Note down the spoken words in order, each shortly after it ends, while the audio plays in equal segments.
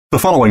The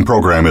following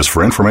program is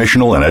for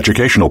informational and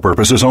educational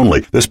purposes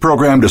only. This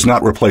program does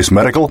not replace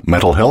medical,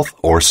 mental health,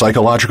 or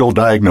psychological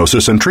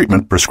diagnosis and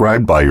treatment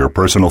prescribed by your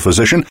personal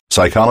physician,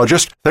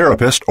 psychologist,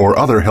 therapist, or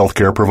other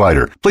healthcare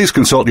provider. Please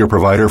consult your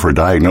provider for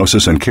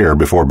diagnosis and care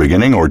before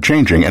beginning or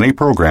changing any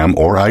program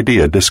or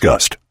idea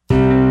discussed.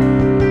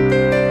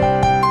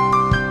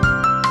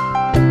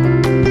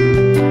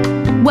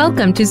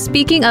 Welcome to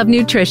Speaking of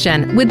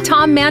Nutrition with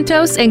Tom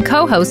Mantos and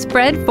co-host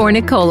Fred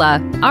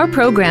Fornicola. Our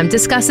program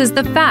discusses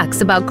the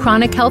facts about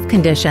chronic health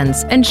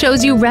conditions and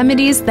shows you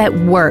remedies that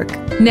work.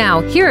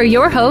 Now, here are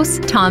your hosts,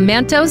 Tom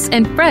Mantos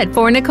and Fred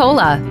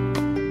Fornicola.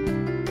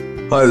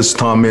 Hi, this is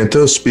Tom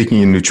Mantos,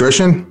 Speaking of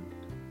Nutrition,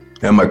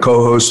 and my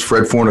co-host,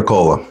 Fred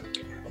Fornicola.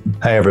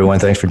 Hi, everyone.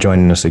 Thanks for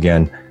joining us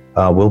again.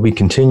 We'll be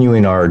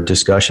continuing our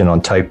discussion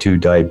on type 2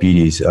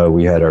 diabetes.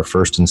 We had our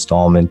first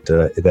installment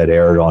that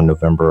aired on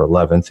November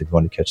 11th, if you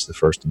want to catch the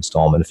first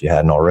installment if you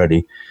hadn't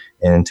already.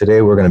 And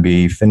today we're going to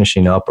be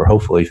finishing up, or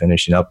hopefully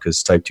finishing up,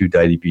 because type 2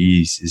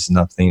 diabetes is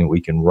nothing that we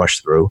can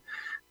rush through.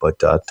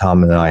 But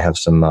Tom and I have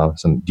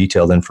some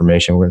detailed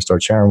information we're going to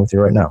start sharing with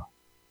you right now.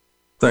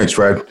 Thanks,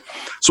 Fred.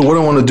 So what I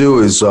want to do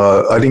is,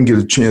 I didn't get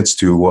a chance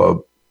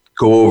to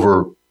go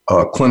over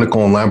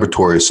clinical and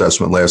laboratory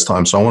assessment last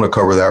time, so I want to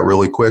cover that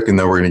really quick, and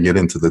then we're going to get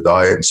into the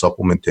diet and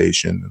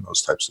supplementation and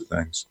those types of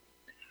things.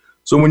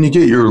 So when you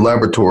get your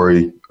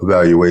laboratory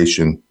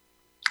evaluation,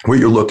 what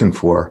you're looking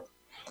for,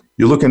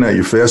 you're looking at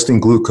your fasting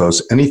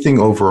glucose. Anything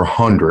over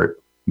 100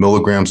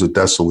 milligrams a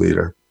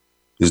deciliter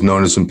is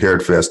known as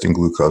impaired fasting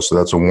glucose, so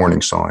that's a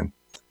warning sign.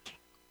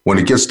 When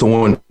it gets to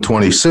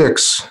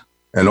 126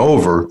 and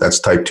over, that's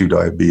type 2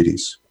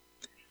 diabetes.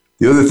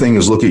 The other thing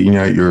is looking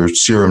at your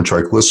serum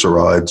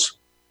triglycerides.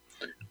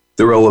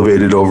 They're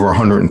elevated over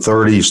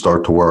 130, you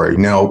start to worry.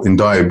 Now, in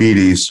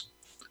diabetes,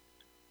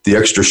 the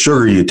extra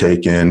sugar you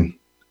take in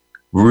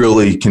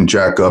really can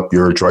jack up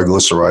your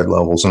triglyceride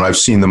levels, and I've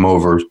seen them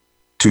over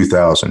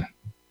 2,000,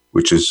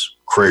 which is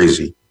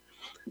crazy.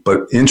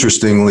 But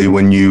interestingly,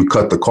 when you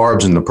cut the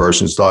carbs in the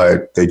person's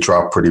diet, they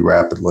drop pretty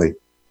rapidly.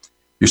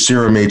 Your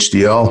serum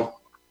HDL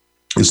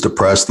is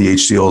depressed. The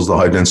HDL is the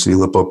high-density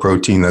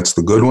lipoprotein. That's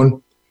the good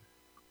one.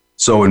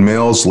 So in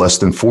males, less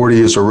than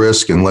 40 is a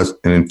risk, and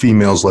in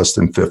females, less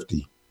than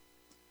 50.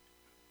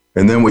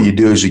 And then what you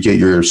do is you get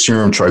your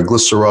serum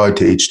triglyceride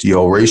to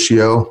HDL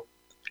ratio.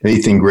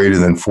 Anything greater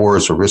than 4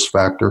 is a risk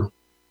factor.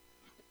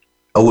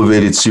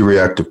 Elevated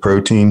C-reactive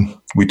protein,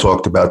 we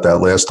talked about that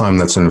last time.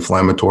 That's an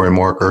inflammatory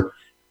marker.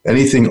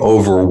 Anything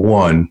over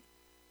 1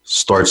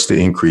 starts to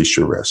increase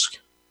your risk.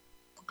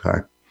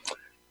 Okay.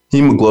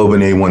 Hemoglobin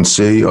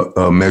A1C,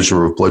 a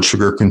measure of blood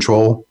sugar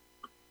control.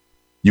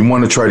 You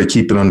want to try to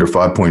keep it under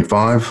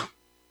 5.5.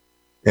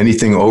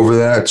 Anything over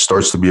that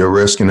starts to be a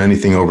risk, and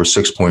anything over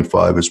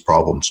 6.5 is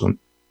problems.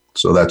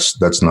 So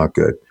that's not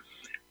good.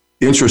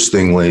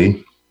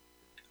 Interestingly,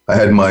 I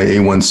had my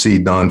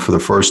A1C done for the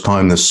first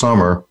time this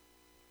summer,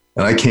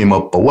 and I came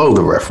up below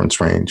the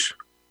reference range,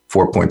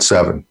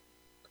 4.7.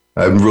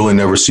 I've really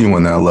never seen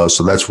one that low,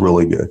 so that's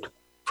really good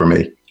for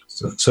me.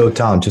 So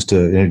Tom, just to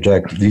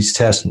interject, these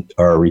tests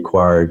are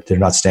required. They're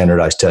not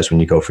standardized tests when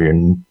you go for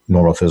your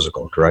normal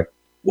physical, correct?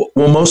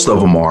 Well, most of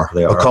them are.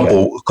 They are. A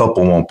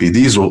couple won't be.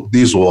 These will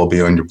all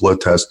be on your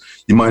blood test.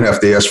 You might have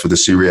to ask for the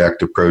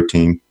C-reactive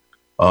protein.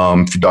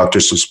 If your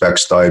doctor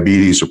suspects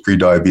diabetes or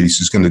prediabetes,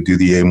 he's going to do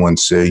the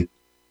A1C.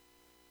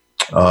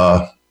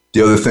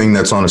 The other thing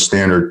that's on a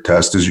standard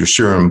test is your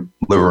serum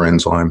liver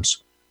enzymes,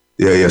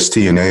 the AST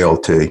and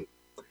ALT.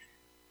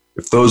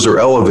 If those are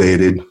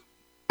elevated,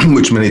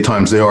 which many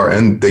times they are,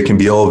 and they can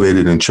be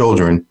elevated in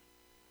children,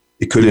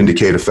 it could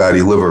indicate a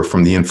fatty liver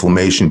from the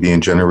inflammation being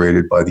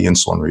generated by the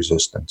insulin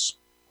resistance.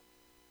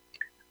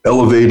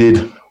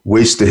 Elevated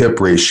waist to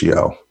hip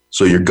ratio.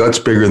 So your gut's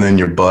bigger than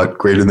your butt,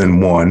 greater than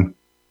 1.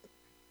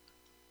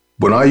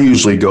 What I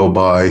usually go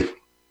by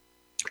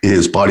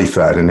is body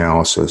fat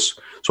analysis.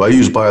 So I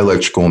use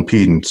bioelectrical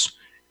impedance.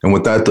 And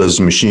what that does,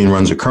 the machine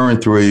runs a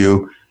current through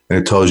you, and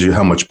it tells you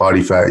how much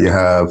body fat you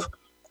have,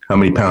 how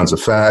many pounds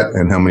of fat,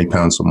 and how many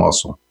pounds of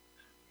muscle.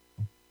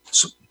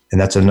 And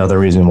that's another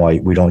reason why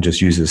we don't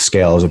just use the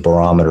scale as a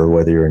barometer,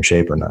 whether you're in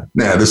shape or not.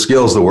 Nah, the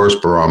scale is the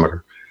worst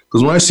barometer.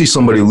 Because when I see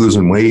somebody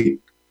losing weight,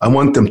 I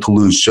want them to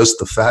lose just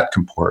the fat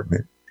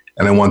compartment,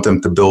 and I want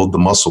them to build the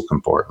muscle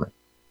compartment.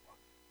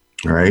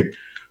 All right?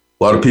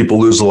 A lot of people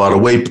lose a lot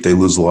of weight, but they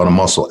lose a lot of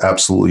muscle.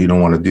 Absolutely, you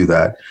don't want to do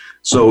that.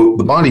 So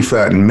the body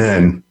fat in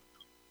men,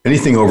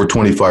 anything over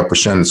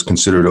 25% is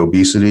considered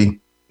obesity,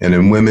 and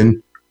in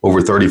women,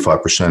 over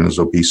 35% is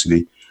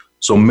obesity.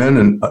 So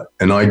men,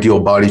 an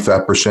ideal body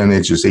fat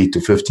percentage is 8 to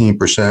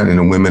 15%, and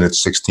in women,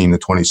 it's 16 to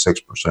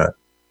 26%.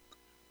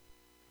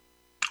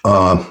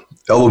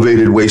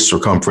 Elevated waist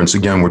circumference,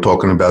 again, we're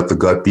talking about the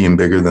gut being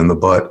bigger than the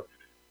butt.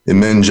 In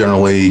men,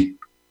 generally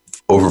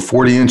over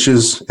 40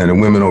 inches, and in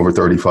women, over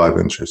 35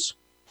 inches.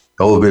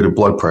 Elevated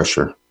blood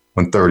pressure,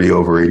 130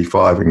 over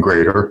 85 and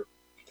greater.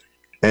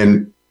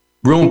 And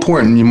real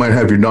important, you might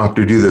have your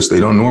doctor do this. They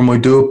don't normally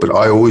do it, but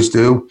I always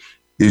do,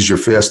 is your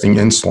fasting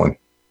insulin.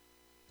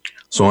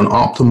 So an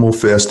optimal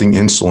fasting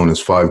insulin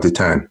is 5 to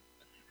 10.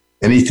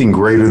 Anything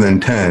greater than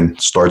 10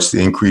 starts to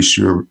increase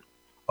your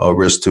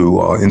risk to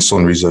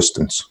insulin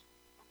resistance.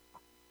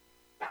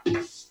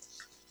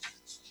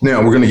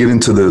 Now, we're going to get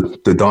into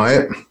the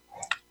diet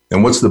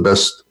and what's the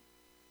best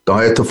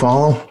diet to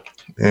follow.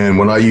 And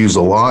when I use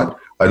a lot,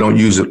 I don't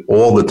use it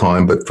all the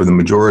time, but for the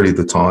majority of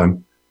the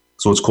time,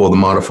 it's what's called the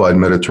modified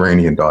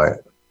Mediterranean diet.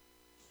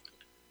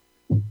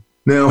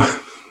 Now,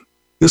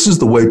 this is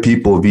the way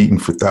people have eaten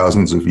for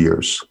thousands of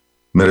years,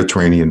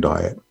 Mediterranean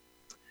diet.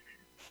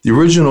 The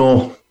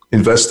original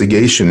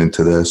investigation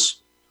into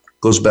this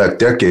goes back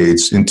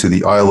decades into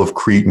the Isle of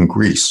Crete in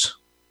Greece.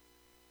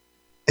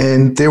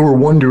 And they were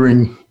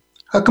wondering,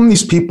 how come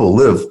these people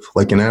live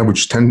like an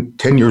average 10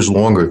 years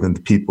longer than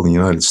the people in the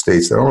United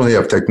States? They don't really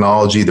have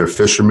technology, they're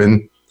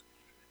fishermen.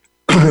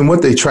 And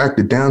what they tracked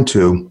it down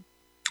to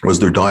was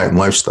their diet and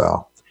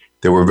lifestyle.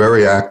 They were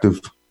very active.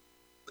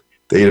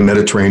 They ate a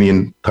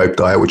Mediterranean type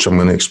diet, which I'm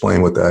going to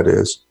explain what that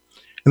is.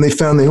 And they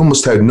found they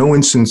almost had no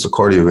incidence of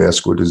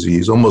cardiovascular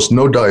disease, almost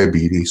no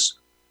diabetes,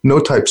 no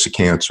types of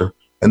cancer,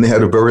 and they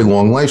had a very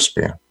long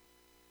lifespan.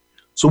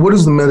 So what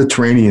does the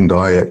Mediterranean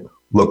diet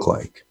look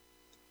like?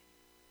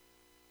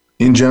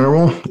 In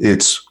general,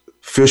 it's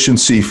fish and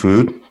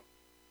seafood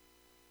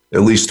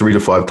at least 3 to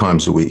 5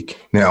 times a week.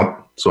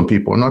 Now, some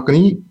people are not going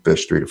to eat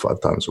fish 3 to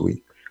 5 times a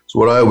week. So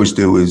what I always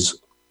do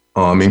is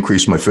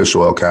increase my fish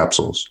oil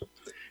capsules.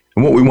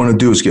 And what we want to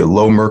do is get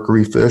low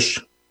mercury fish.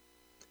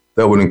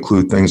 That would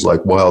include things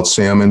like wild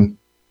salmon,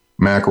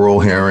 mackerel,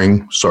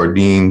 herring,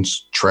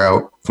 sardines,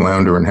 trout,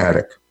 flounder, and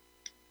haddock.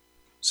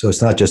 So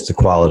it's not just the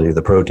quality of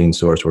the protein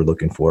source we're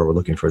looking for. We're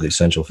looking for the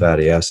essential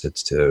fatty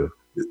acids too.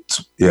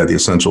 The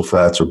essential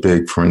fats are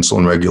big for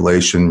insulin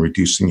regulation,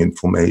 reducing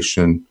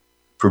inflammation,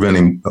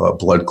 preventing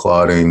blood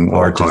clotting,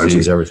 heart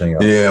disease, everything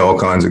else. Yeah, all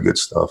kinds of good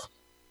stuff.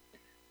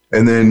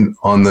 And then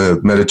on the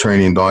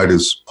Mediterranean diet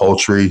is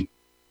poultry,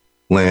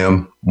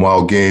 lamb,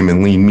 wild game,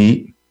 and lean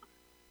meat,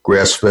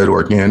 grass-fed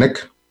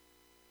organic,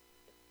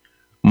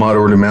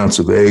 moderate amounts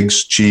of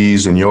eggs,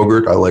 cheese, and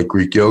yogurt. I like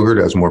Greek yogurt,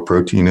 it has more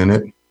protein in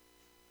it.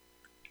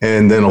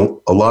 And then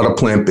a lot of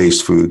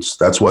plant-based foods.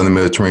 That's why the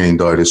Mediterranean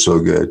diet is so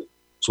good.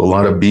 So a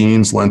lot of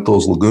beans,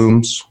 lentils,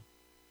 legumes,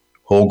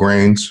 whole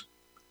grains,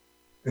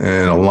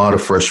 and a lot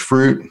of fresh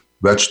fruit,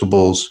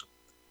 vegetables,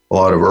 a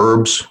lot of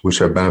herbs, which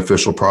have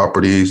beneficial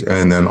properties,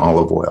 and then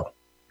olive oil.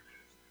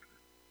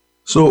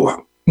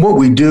 So what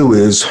we do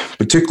is,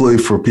 particularly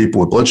for people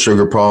with blood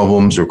sugar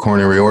problems or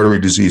coronary artery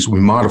disease,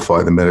 we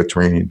modify the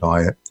Mediterranean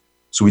diet.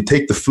 So we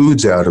take the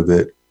foods out of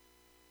it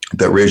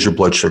that raise your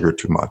blood sugar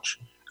too much.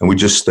 And we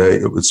just stay,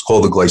 it's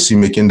called the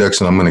glycemic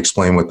index, and I'm going to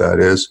explain what that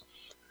is.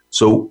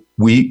 So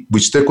we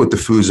stick with the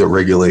foods that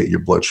regulate your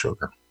blood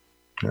sugar.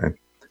 Okay.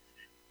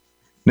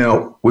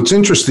 Now, what's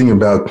interesting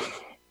about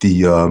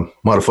the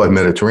modified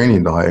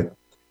Mediterranean diet,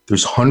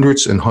 there's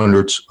hundreds and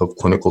hundreds of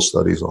clinical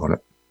studies on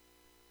it.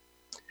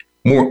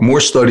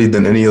 More studied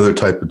than any other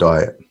type of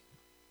diet.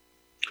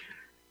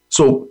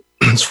 So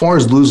as far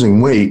as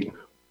losing weight,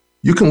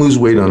 you can lose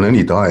weight on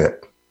any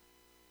diet,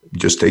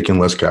 just taking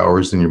less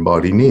calories than your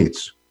body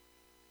needs.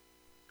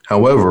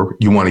 However,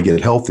 you want to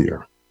get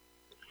healthier.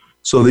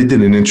 So they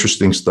did an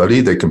interesting study.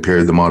 They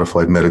compared the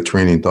modified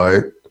Mediterranean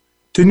diet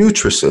to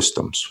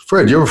Nutrisystems.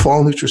 Fred, you ever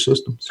follow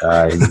Nutrisystems?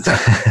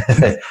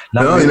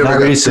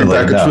 Not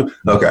recently. No.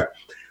 Okay.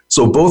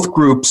 So both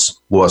groups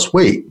lost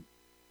weight.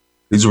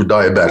 These were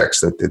diabetics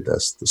that did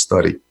this, the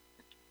study.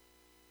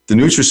 The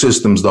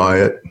Nutrisystems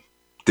diet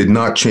did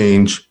not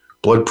change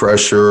blood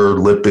pressure,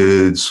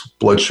 lipids,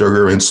 blood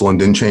sugar, insulin,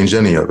 didn't change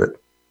any of it.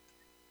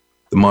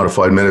 The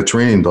modified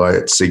Mediterranean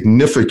diet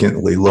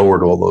significantly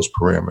lowered all those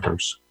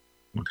parameters.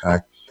 Okay.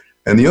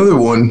 And the other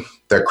one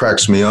that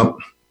cracks me up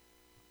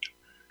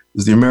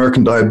is the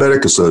American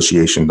Diabetic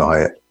Association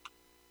diet,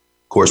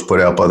 of course,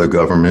 put out by the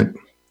government.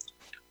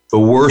 The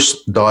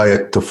worst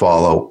diet to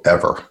follow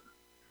ever.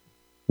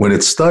 When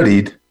it's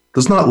studied,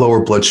 does not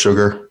lower blood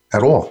sugar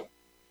at all.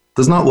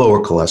 Does not lower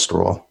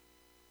cholesterol.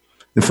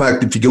 In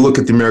fact, if you can look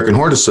at the American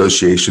Heart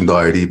Association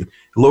diet, even,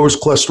 it lowers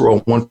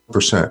cholesterol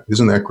 1%.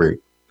 Isn't that great?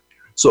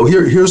 So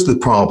here's the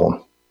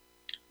problem.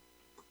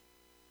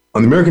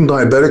 On the American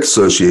Diabetic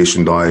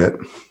Association diet,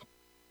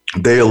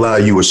 they allow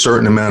you a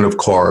certain amount of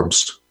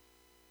carbs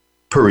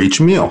per each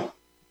meal.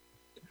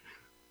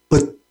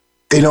 But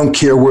they don't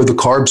care where the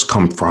carbs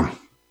come from.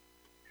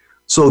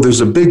 So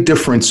there's a big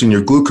difference in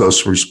your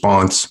glucose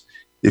response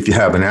if you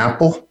have an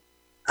apple,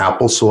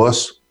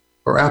 applesauce,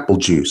 or apple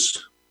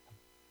juice.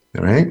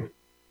 All right?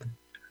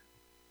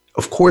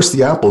 Of course,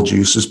 the apple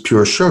juice is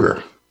pure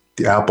sugar.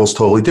 The apple's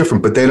totally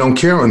different, but they don't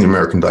care on the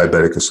American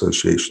Diabetic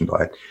Association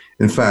diet.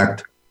 In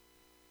fact,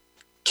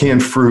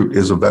 canned fruit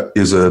is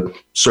a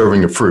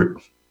serving of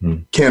fruit.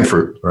 Canned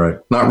fruit, right?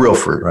 Not real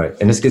fruit, right?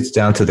 And this gets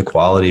down to the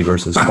quality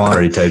versus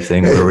quantity type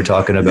thing, where we're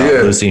talking about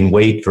losing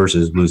weight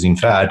versus losing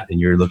fat, and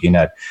you're looking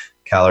at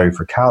calorie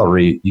for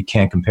calorie. You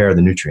can't compare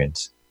the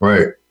nutrients,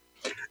 right?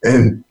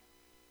 And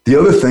the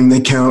other thing,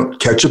 they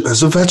count ketchup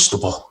as a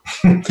vegetable.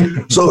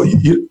 So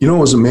you know, it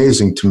was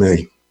amazing to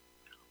me.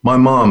 My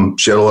mom,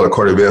 she had a lot of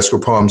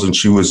cardiovascular problems, and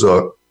she was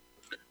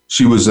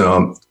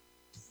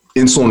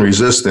insulin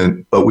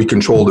resistant, but we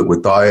controlled it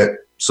with diet.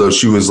 So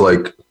she was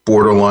like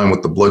borderline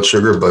with the blood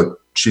sugar, but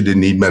she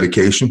didn't need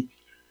medication.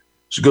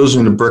 She goes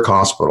into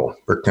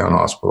Bricktown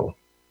Hospital.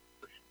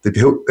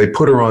 They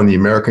put her on the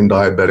American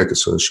Diabetic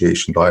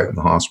Association diet in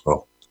the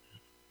hospital.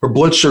 Her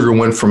blood sugar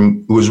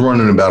it was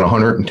running about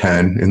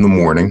 110 in the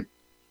morning,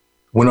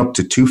 went up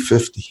to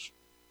 250.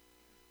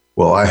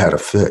 Well, I had a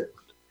fit.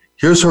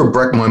 Here's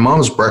my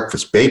mom's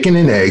breakfast: bacon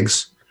and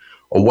eggs,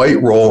 a white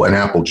roll, and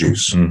apple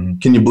juice. Mm-hmm.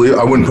 Can you believe?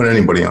 I wouldn't put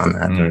anybody on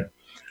that. Mm-hmm.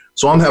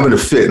 So I'm having a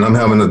fit, and I'm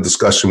having a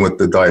discussion with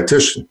the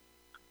dietitian,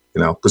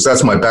 because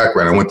that's my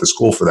background. I went to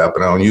school for that,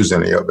 but I don't use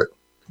any of it.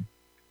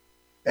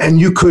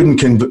 And you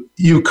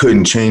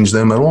couldn't change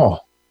them at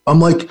all. I'm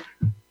like,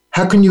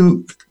 how can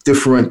you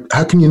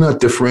not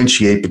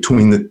differentiate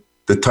between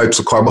the types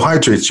of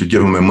carbohydrates you're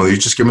giving my mother? You're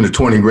just giving her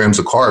 20 grams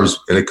of carbs,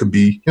 and it could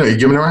be, you're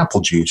giving her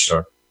apple juice,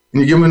 sure,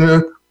 and you're giving her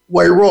a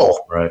white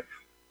roll. Right.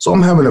 So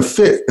I'm having a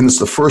fit, and it's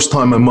the first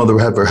time my mother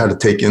ever had to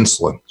take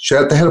insulin.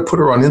 They had to put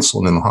her on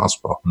insulin in the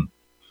hospital.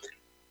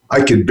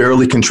 I could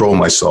barely control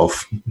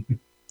myself,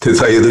 to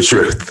tell you the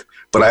truth.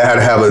 But I had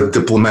to have a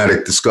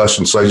diplomatic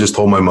discussion. So I just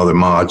told my mother,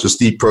 Ma, just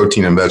eat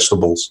protein and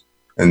vegetables,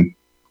 and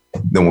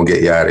then we'll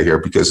get you out of here,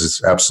 because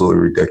it's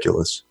absolutely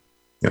ridiculous.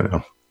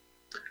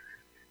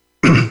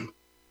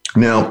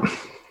 Now,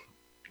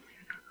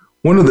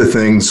 one of the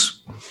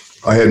things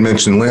I had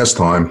mentioned last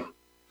time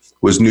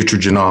was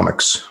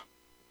nutrigenomics.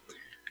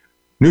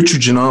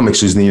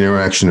 Nutrigenomics is the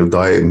interaction of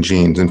diet and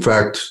genes. In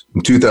fact,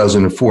 in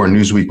 2004,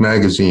 Newsweek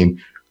magazine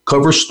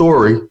cover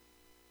story,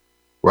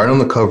 right on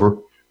the cover,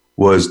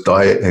 was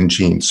diet and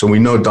genes. So we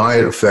know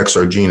diet affects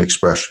our gene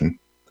expression.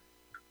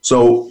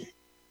 So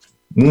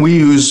when we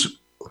use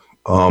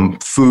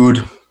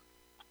food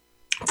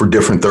for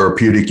different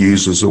therapeutic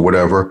uses or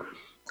whatever,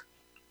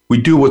 we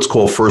do what's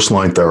called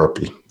first-line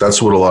therapy.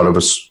 That's what a lot of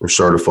us are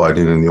certified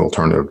in the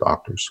alternative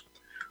doctors.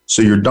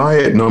 So your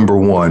diet, number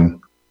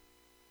one,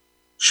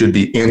 should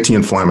be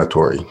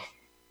anti-inflammatory.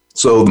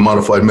 So the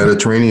modified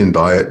Mediterranean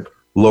diet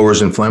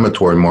lowers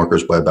inflammatory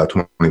markers by about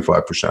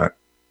 25%.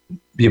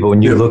 But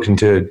when you're looking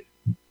to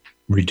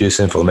reduce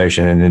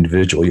inflammation in an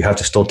individual, you have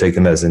to still take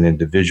them as an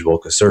individual,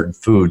 because certain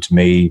foods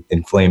may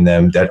inflame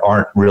them that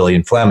aren't really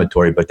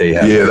inflammatory, but they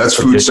have. Yeah, that's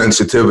food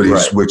sensitivities,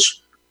 right.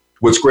 Which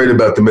what's great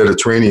about the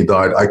Mediterranean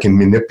diet, I can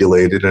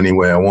manipulate it any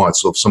way I want.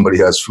 So if somebody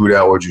has food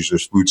allergies or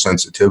food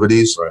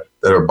sensitivities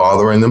that are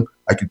bothering them,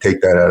 I can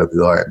take that out of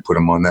the diet and put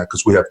them on that,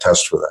 because we have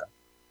tests for that,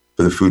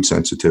 for the food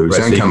sensitivities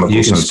and so chemical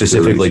you can sensitivities.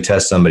 Specifically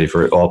test somebody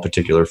for all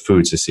particular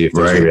foods to see if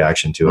there's a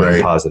reaction to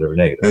it, positive or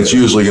negative. And it's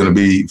usually going to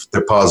be, if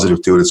they're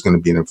positive to it, it's going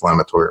to be an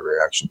inflammatory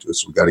reaction to it.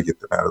 So we got to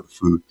get them out of the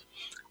food.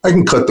 I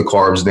can cut the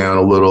carbs down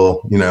a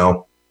little,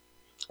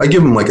 I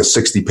give them like a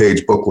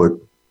 60-page booklet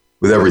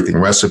with everything,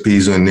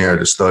 recipes in there,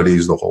 the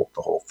studies, the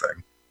whole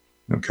thing.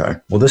 Okay.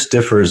 Well, this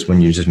differs when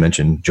you just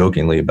mentioned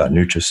jokingly about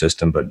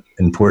Nutrisystem, but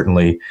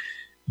importantly,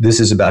 this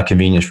is about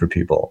convenience for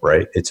people,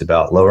 right? It's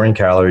about lowering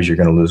calories. You're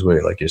going to lose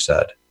weight, like you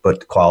said,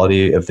 but the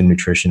quality of the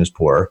nutrition is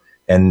poor,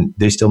 and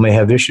they still may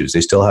have issues.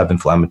 They still have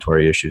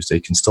inflammatory issues. They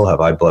can still have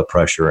high blood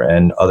pressure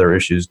and other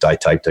issues,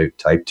 type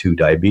 2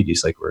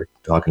 diabetes, like we're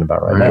talking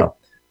about right now.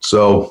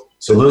 So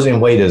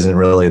losing weight isn't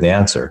really the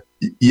answer.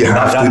 You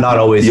have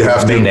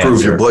to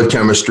improve your blood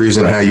chemistries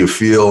and how you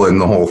feel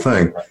and the whole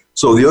thing. Right.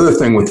 So the other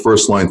thing with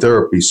first-line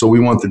therapy, so we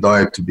want the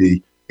diet to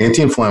be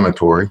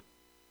anti-inflammatory,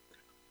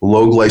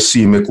 low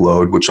glycemic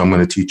load, which I'm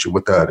going to teach you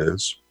what that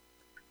is,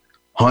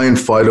 high in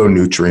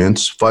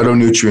phytonutrients.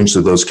 Phytonutrients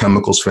are those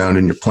chemicals found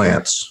in your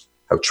plants,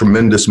 have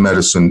tremendous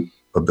medicine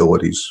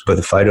abilities. But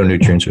the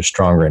phytonutrients are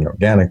stronger in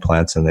organic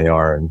plants than they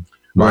are in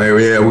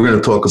we're going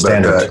to talk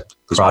about that.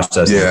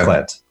 Processed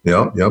plants.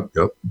 Yep.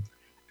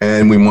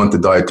 And we want the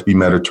diet to be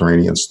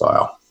Mediterranean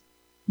style.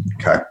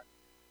 Okay.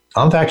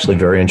 I'm actually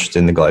very interested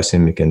in the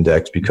glycemic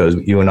index, because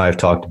you and I have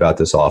talked about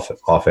this off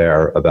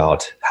air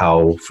about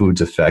how foods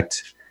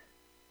affect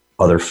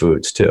other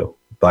foods too.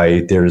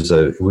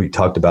 We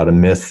talked about a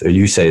myth, or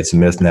you say it's a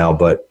myth now,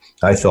 but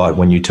I thought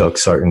when you took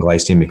certain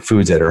glycemic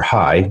foods that are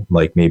high,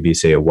 like maybe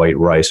say a white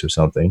rice or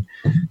something,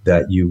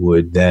 that you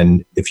would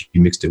then, if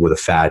you mixed it with a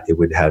fat, it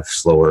would have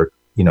slower,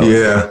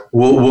 Yeah,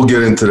 we'll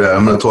get into that.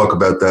 I'm going to talk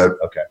about that.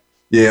 Okay.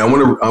 Yeah,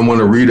 I want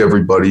to read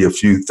everybody a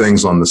few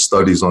things on the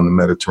studies on the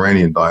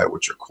Mediterranean diet,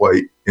 which are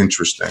quite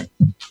interesting.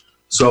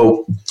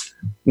 So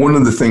one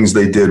of the things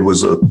they did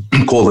was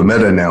called a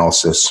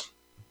meta-analysis.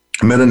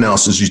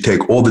 Meta-analysis, you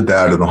take all the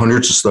data, the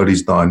hundreds of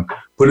studies done,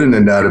 put it in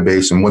a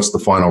database, and what's the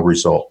final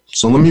result?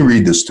 So let me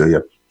read this to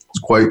you. It's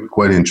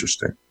quite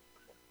interesting.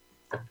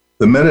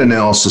 The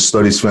meta-analysis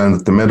studies found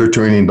that the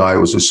Mediterranean diet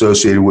was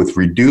associated with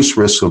reduced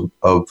risk of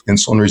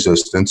insulin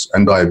resistance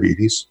and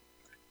diabetes,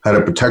 had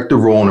a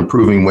protective role in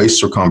improving waist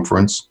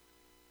circumference,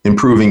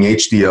 improving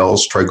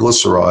HDLs,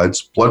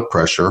 triglycerides, blood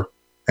pressure,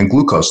 and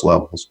glucose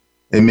levels.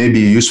 It may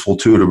be a useful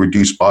tool to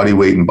reduce body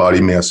weight and body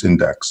mass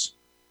index.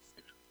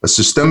 A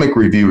systemic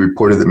review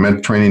reported that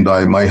Mediterranean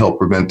diet might help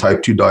prevent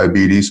type 2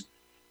 diabetes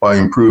by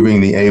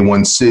improving the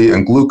A1C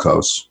and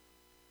glucose,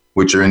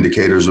 which are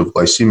indicators of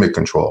glycemic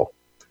control.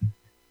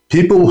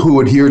 People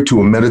who adhered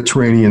to a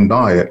Mediterranean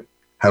diet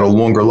had a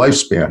longer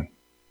lifespan.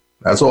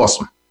 That's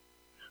awesome.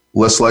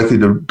 Less likely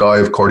to die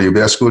of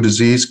cardiovascular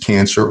disease,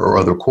 cancer, or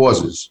other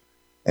causes,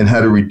 and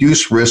had a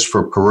reduced risk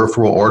for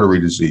peripheral artery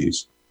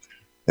disease.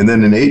 And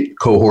then in 8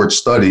 cohort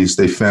studies,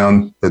 they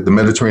found that the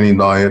Mediterranean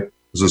diet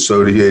was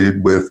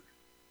associated with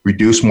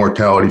reduced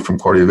mortality from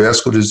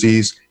cardiovascular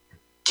disease,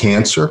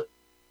 cancer,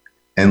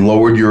 and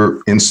lowered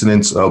your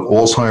incidence of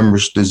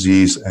Alzheimer's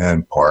disease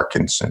and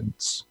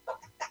Parkinson's.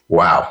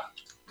 Wow.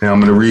 Now I'm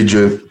going to read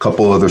you a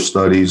couple other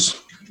studies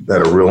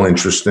that are real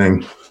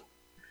interesting.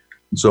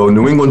 So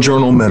New England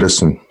Journal of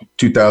Medicine,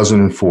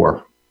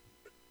 2004.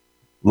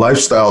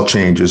 Lifestyle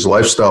changes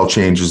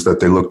that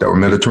they looked at were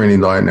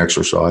Mediterranean diet and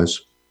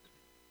exercise,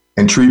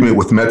 and treatment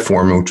with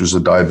metformin, which was a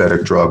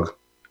diabetic drug.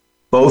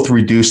 Both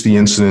reduced the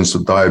incidence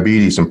of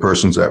diabetes in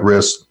persons at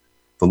risk.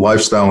 The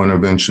lifestyle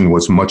intervention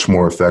was much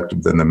more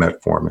effective than the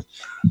metformin.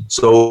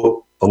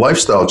 So the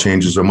lifestyle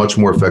changes are much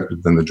more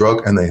effective than the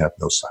drug, and they have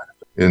no side effects.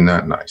 Isn't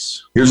that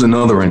nice? Here's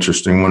another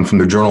interesting one from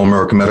the Journal of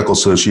American Medical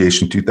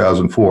Association,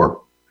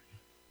 2004.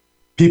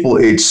 People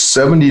aged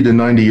 70 to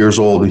 90 years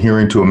old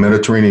adhering to a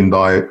Mediterranean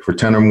diet for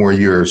 10 or more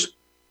years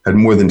had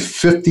more than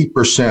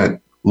 50%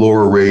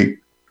 lower rate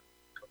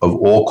of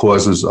all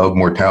causes of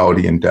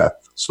mortality and death.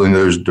 So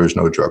there's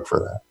no drug for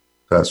that.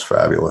 That's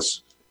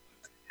fabulous.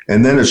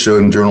 And then it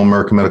showed in Journal of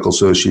American Medical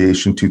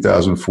Association,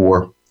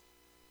 2004,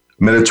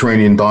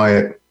 Mediterranean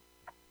diet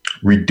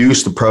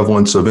reduced the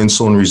prevalence of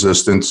insulin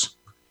resistance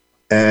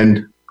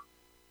and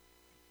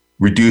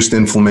reduced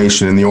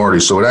inflammation in the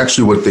arteries. So it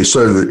actually, what they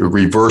said, it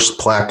reversed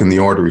plaque in the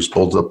arteries,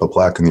 builds up a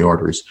plaque in the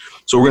arteries.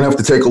 So we're going to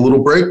have to take a little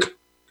break,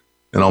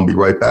 and I'll be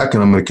right back,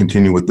 and I'm going to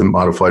continue with the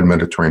modified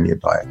Mediterranean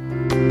diet.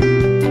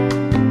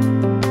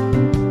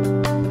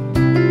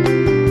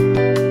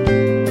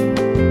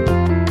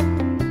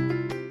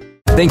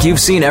 Think you've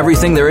seen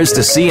everything there is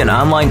to see in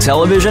online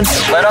television?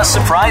 Let us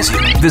surprise you.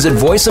 Visit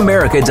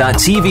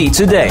voiceamerica.tv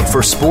today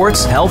for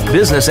sports, health,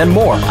 business, and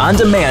more on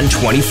demand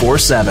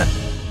 24/7.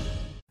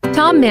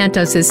 Tom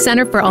Mantos'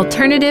 Center for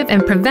Alternative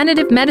and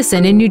Preventative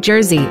Medicine in New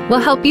Jersey will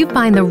help you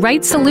find the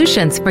right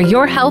solutions for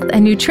your health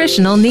and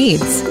nutritional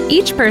needs.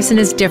 Each person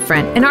is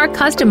different, and our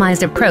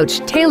customized approach,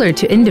 tailored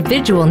to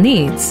individual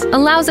needs,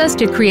 allows us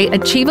to create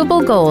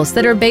achievable goals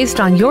that are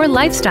based on your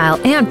lifestyle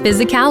and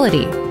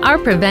physicality. Our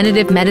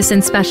preventative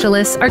medicine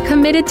specialists are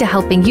committed to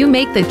helping you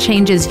make the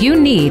changes you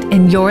need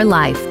in your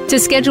life. To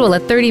schedule a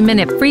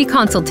 30-minute free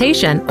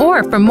consultation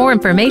or for more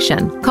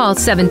information, call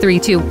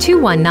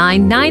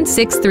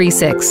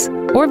 732-219-9636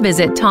 or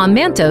visit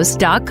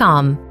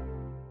tommantos.com.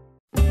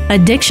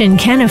 Addiction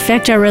can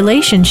affect our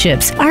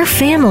relationships, our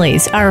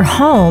families, our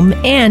home,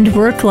 and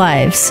work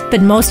lives,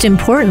 but most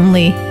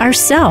importantly,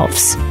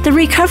 ourselves. The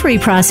recovery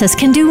process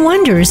can do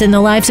wonders in the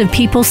lives of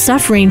people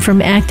suffering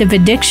from active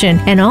addiction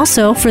and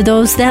also for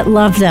those that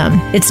love them.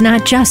 It's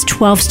not just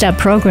 12-step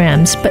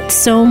programs, but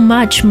so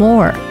much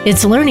more.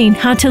 It's learning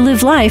how to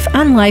live life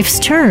on life's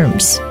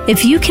terms.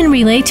 If you can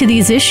relate to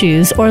these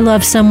issues or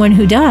love someone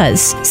who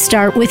does,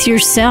 start with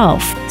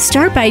yourself.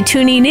 Start by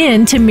tuning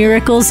in to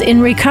Miracles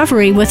in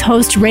Recovery with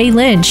host Ray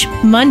Lynch,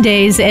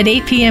 Mondays at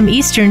 8 p.m.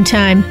 Eastern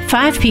Time,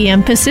 5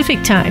 p.m.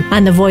 Pacific Time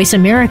on the Voice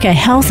America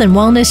Health and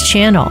Wellness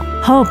Channel.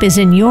 Hope is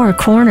in your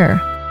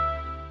corner.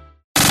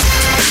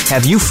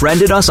 Have you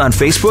friended us on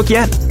Facebook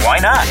yet? Why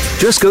not?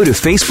 Just go to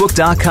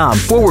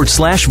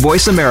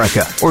facebook.com/Voice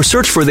America or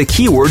search for the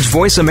keywords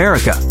Voice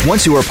America.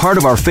 Once you are part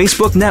of our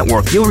Facebook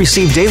network, you'll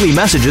receive daily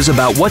messages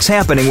about what's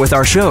happening with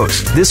our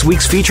shows, this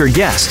week's featured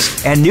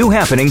guests, and new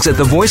happenings at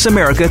the Voice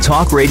America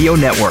Talk Radio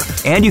Network.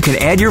 And you can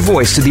add your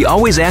voice to the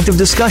always active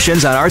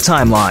discussions on our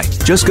timeline.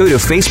 Just go to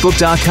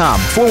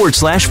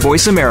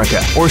facebook.com/Voice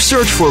America or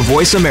search for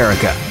Voice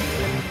America.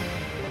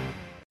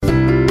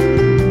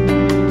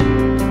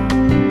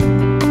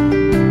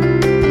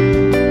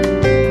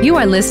 You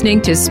are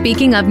listening to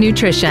Speaking of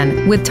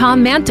Nutrition with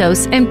Tom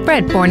Mantos and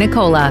Fred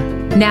Fornicola.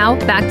 Now,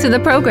 back to the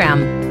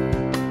program.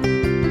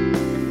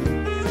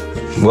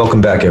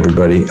 Welcome back,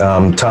 everybody.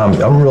 Tom,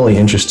 I'm really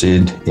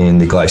interested in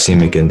the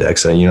glycemic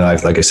index.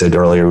 Like I said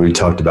earlier, we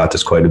talked about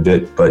this quite a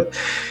bit, but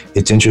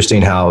it's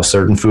interesting how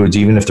certain foods,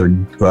 even if they're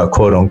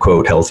quote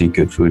unquote healthy,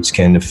 good foods,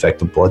 can affect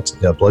the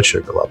blood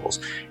sugar levels.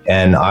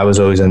 And I was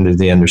always under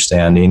the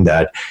understanding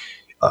that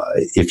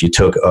if you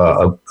took,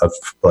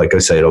 like I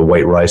said, a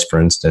white rice, for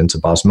instance, a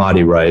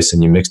basmati rice,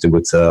 and you mixed it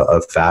with a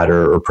fat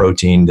or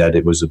protein, that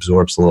it was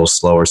absorbed a little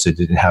slower, so it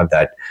didn't have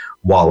that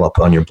wallop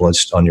on your blood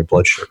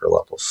sugar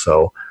levels.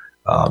 So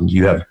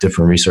you have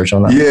different research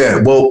on that? Yeah,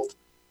 well,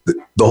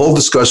 the whole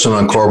discussion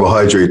on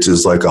carbohydrates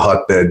is like a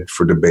hotbed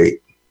for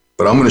debate.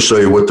 But I'm going to show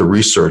you what the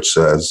research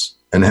says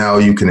and how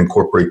you can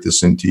incorporate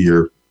this into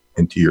your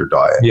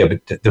diet. Yeah,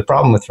 but the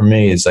problem for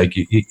me is like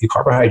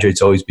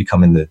carbohydrates always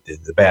becoming the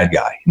bad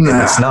guy. Nah.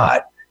 And it's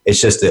not. It's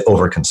just the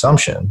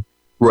overconsumption.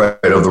 Right,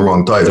 of the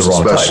wrong types,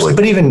 especially.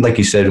 But even like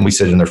you said, and we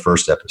said in the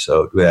first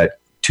episode, that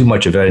too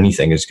much of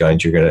anything you're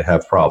going to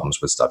have problems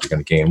with stuff. You're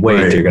going to gain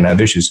weight. Right. You're going to have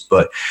issues.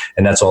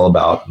 And that's all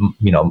about,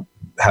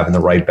 having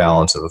the right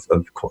balance of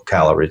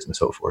calories and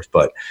so forth.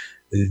 But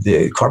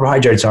the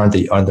carbohydrates aren't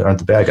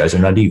the bad guys.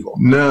 They're not evil.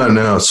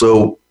 No.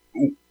 So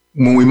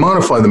when we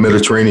modify the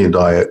Mediterranean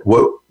diet,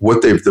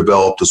 what they've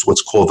developed is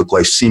what's called the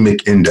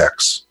glycemic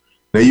index.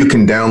 Now you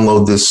can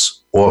download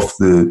this off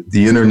the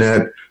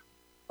internet.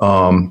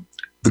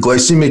 The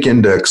glycemic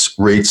index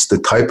rates the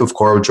type of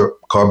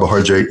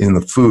carbohydrate in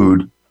the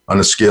food on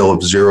a scale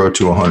of 0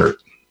 to 100.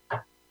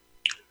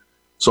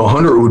 So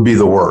 100 would be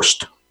the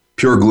worst,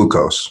 pure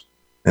glucose,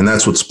 and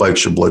that's what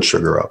spikes your blood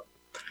sugar up.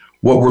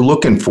 What we're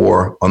looking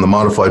for on the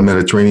modified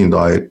Mediterranean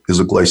diet is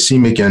a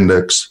glycemic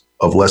index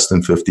of less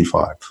than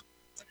 55.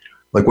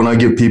 Like when I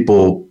give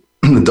people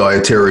the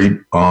dietary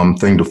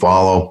thing to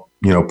follow,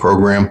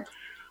 program,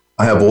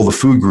 I have all the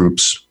food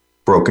groups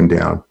broken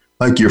down,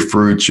 like your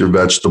fruits, your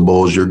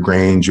vegetables, your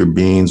grains, your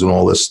beans, and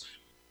all this.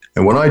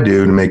 And what I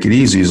do to make it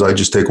easy is I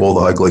just take all the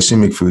high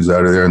glycemic foods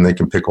out of there and they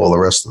can pick all the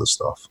rest of the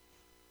stuff.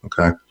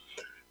 Okay.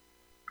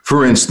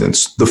 For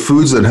instance, the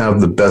foods that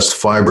have the best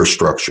fiber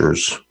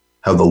structures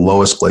have the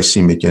lowest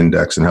glycemic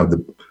index and have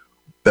the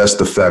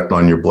best effect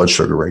on your blood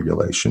sugar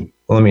regulation.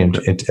 Well, let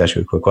me ask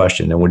you a quick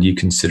question. Then what do you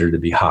consider to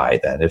be high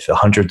then? If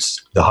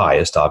 100's the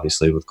highest,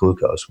 obviously, with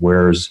glucose,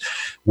 where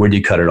do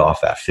you cut it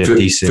off at?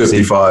 50, 60?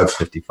 55.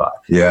 55.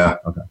 Yeah.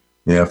 Okay.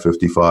 Yeah,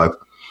 55.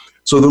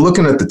 So they're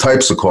looking at the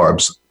types of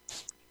carbs.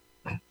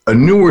 A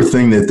newer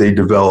thing that they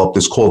developed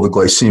is called the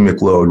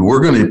glycemic load.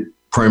 We're going to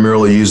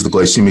primarily use the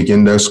glycemic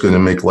index, going to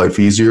make life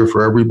easier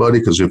for everybody,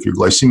 because if your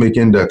glycemic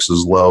index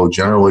is low,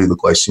 generally the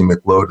glycemic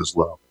load is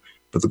low.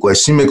 But the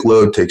glycemic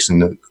load takes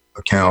into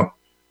account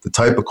the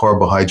type of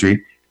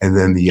carbohydrate and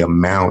then the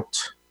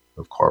amount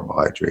of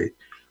carbohydrate.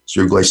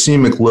 So your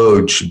glycemic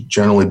load should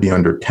generally be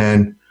under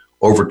 10.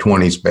 Over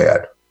 20 is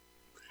bad.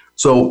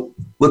 So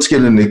let's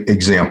get an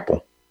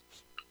example.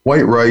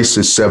 White rice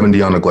is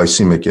 70 on a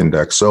glycemic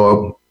index,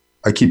 so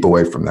I keep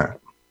away from that.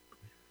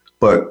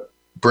 But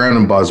brown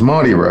and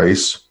basmati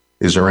rice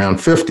is around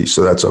 50,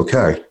 so that's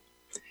okay.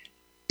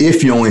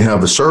 If you only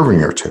have a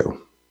serving or two,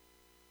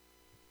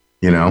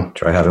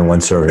 Try having one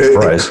serving of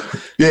rice.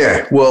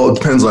 Yeah, well, it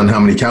depends on how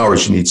many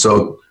calories you need.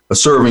 So a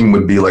serving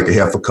would be like a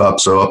half a cup,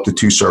 so up to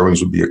 2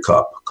 servings would be a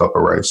cup of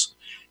rice.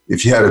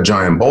 If you had a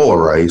giant bowl of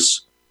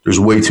rice, there's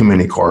way too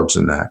many carbs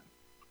in that.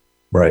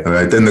 Right. All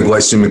right. Then the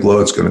glycemic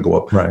load's going to go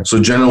up. Right.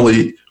 So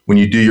generally, when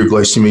you do your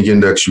glycemic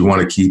index, you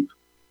want to keep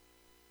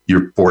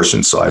your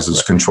portion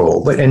sizes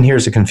controlled. And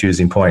here's a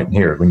confusing point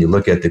here. When you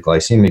look at the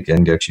glycemic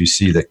index, you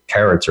see that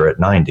carrots are at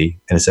 90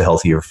 and it's a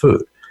healthier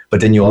food. But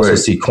then you also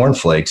see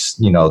cornflakes,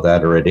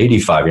 that are at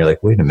 85. And you're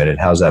like, wait a minute,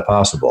 how's that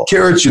possible?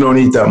 Carrots, you don't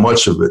eat that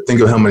much of it. Think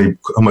of how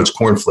much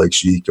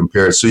cornflake you eat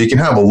compared. So you can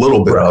have a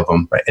little bit of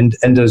them. Right.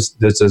 And does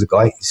the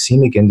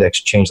glycemic index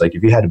change? Like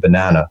if you had a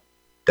banana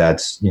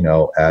that's,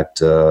 at,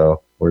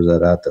 where's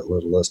that at? That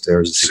little list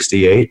there is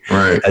 68.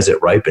 Right. As it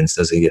ripens,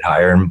 does it get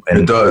higher? And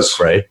it does.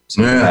 Right.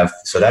 So, yeah.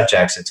 So that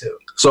jacks it too.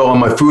 So on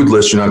my food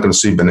list, you're not going to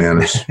see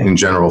bananas in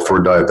general for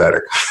a diabetic.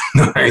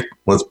 Right.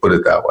 Let's put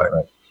it that way.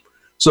 Right.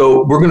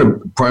 So we're going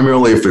to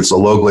primarily, if it's a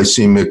low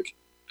glycemic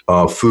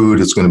food,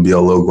 it's going to be a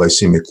low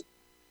glycemic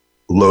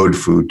load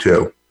food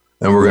too.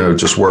 And we're going to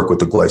just work with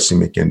the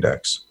glycemic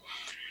index.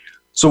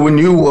 So when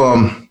you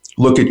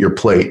look at your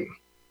plate,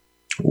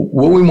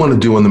 what we want to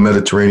do on the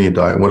Mediterranean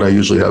diet, what I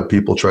usually have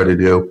people try to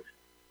do,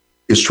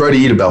 is try to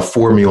eat about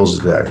 4 meals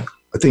a day.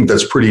 I think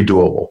that's pretty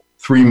doable.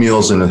 3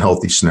 meals and a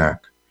healthy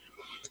snack.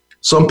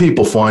 Some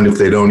people find if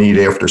they don't eat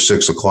after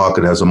 6 o'clock,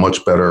 it has a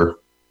much better,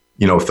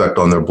 effect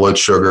on their blood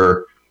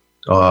sugar.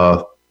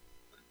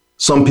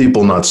 Some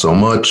people not so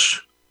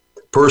much.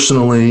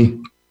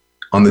 Personally,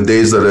 on the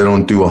days that I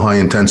don't do a high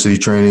intensity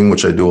training,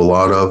 which I do a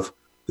lot of,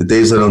 the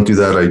days I don't do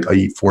that, I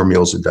eat 4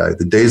 meals a day.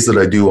 The days that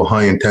I do a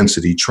high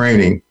intensity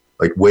training,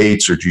 like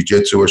weights or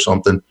jiu-jitsu or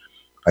something,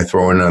 I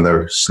throw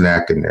another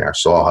snack in there.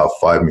 So I'll have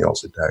 5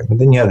 meals a day. And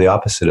then you have the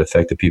opposite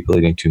effect of people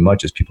eating too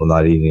much is people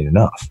not eating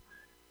enough.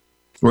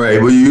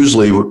 Right. Well,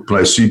 usually when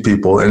I see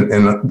people,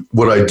 and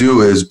what I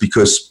do is,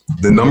 because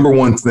the number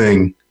one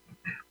thing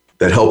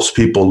that helps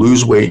people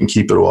lose weight and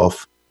keep it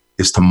off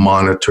is to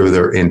monitor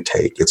their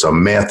intake. It's a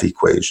math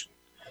equation.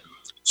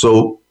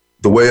 So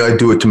the way I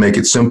do it to make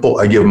it simple,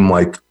 I give them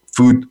like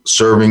food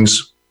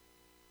servings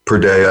per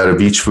day out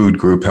of each food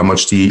group, how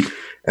much to eat.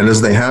 And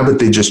as they have it,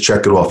 they just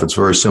check it off. It's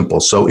very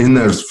simple. So in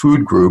those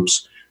food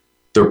groups,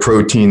 their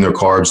protein, their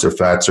carbs, their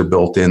fats are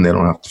built in. They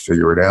don't have to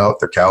figure it out.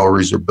 Their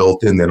calories are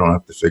built in. They don't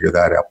have to figure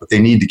that out. But they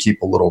need to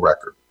keep a little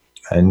record.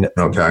 And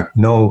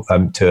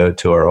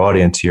to our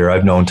audience here,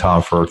 I've known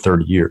Tom for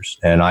 30 years,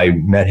 and I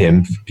met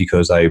him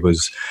because I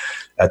was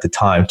at the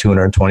time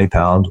 220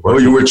 pounds.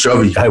 You were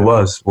chubby. I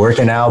was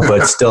working out,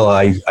 but still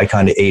I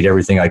kind of ate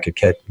everything I could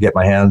get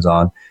my hands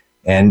on.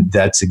 And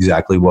that's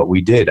exactly what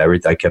we did.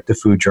 I kept a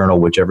food journal,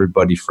 which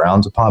everybody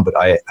frowns upon, but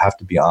I have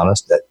to be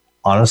honest that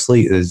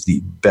honestly is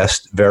the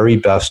very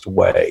best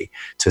way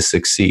to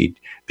succeed,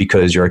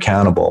 because you're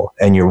accountable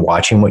and you're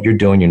watching what you're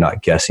doing. You're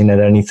not guessing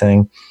at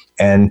anything.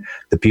 And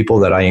the people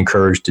that I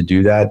encourage to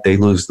do that, they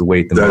lose the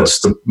weight the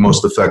most. That's the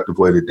most effective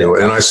way to do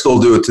it. And I still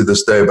do it to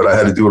this day, but I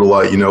had to do it a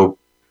lot.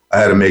 I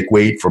had to make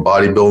weight for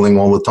bodybuilding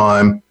all the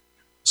time.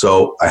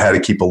 So I had to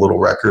keep a little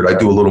record. I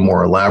do a little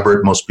more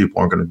elaborate. Most people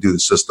aren't going to do the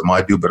system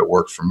I do, but it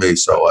worked for me.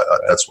 So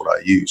that's what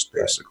I used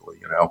basically,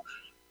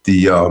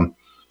 the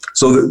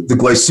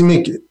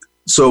glycemic.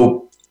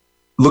 So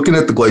looking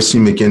at the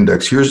glycemic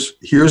index,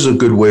 here's a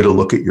good way to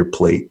look at your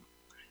plate.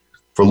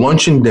 For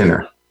lunch and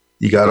dinner,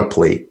 you got a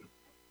plate.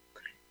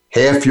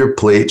 Half your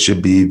plate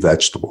should be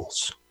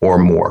vegetables or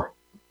more.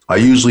 I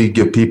usually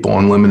give people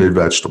unlimited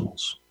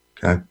vegetables.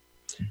 Okay.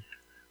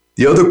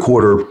 The other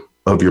quarter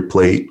of your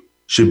plate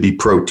should be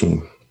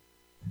protein.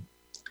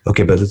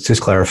 Okay, but let's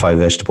just clarify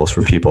vegetables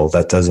for people.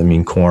 That doesn't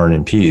mean corn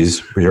and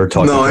peas. You're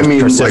talking. No, I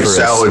mean like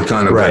salad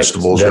kind of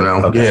vegetables.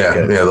 Okay,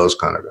 yeah, those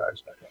kind of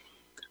guys.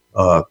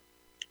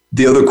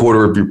 The other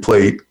quarter of your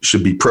plate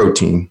should be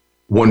protein.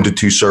 1 to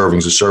 2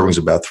 servings. A serving's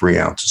about 3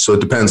 ounces. So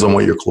it depends on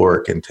what your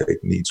caloric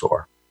intake needs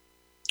are.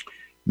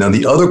 Now,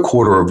 the other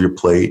quarter of your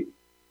plate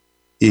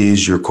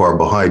is your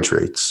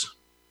carbohydrates,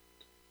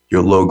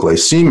 your low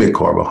glycemic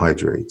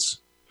carbohydrates.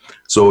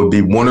 So it would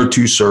be 1 or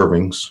 2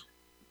 servings,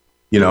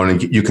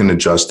 and you can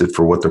adjust it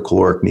for what the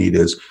caloric need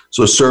is.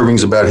 So a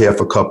serving's about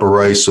half a cup of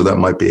rice. So that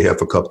might be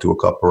half a cup to a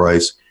cup of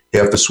rice.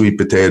 Half the sweet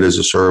potato is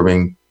a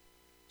serving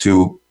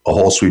to a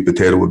whole sweet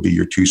potato would be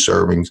your 2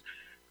 servings.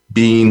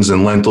 Beans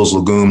and lentils,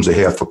 legumes, a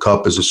half a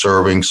cup is a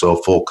serving. So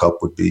a full cup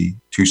would be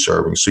 2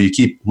 servings. So you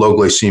keep low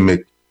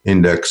glycemic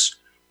index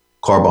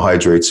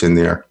carbohydrates in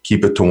there,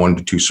 keep it to 1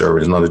 to 2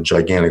 servings, not a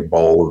gigantic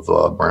bowl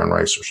of brown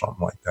rice or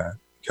something like that.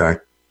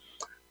 Okay.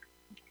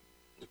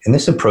 And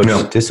this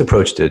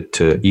approach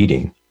to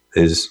eating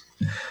is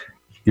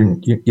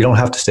you don't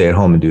have to stay at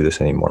home and do this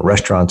anymore.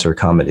 Restaurants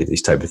accommodate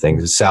these type of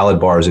things.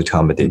 Salad bars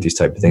accommodate these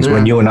type of things. Yeah.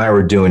 When you and I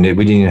were doing it,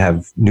 we didn't even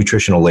have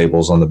nutritional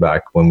labels on the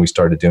back when we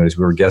started doing this.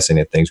 We were guessing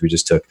at things. We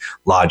just took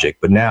logic.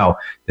 But now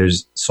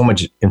there's so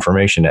much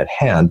information at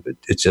hand, but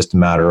it's just a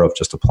matter of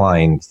just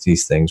applying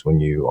these things when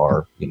you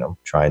are,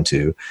 trying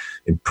to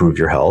improve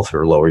your health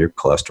or lower your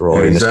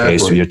cholesterol. Exactly. In this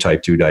case, with your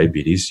type 2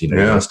 diabetes, you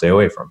got to stay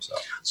away from.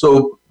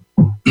 So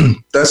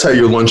that's how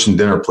your lunch and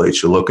dinner plate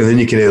should look. And then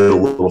you can add a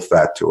little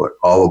fat to it.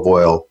 Olive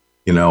oil,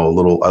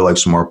 I like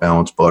some more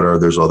balanced butter.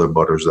 There's other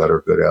butters that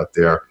are good out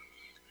there.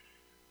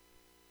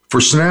 For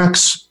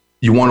snacks,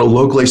 you want a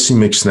low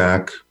glycemic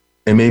snack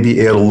and maybe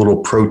add a little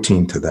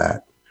protein to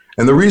that.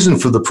 And the reason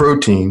for the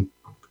protein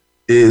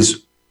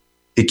is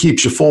it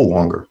keeps you full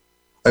longer.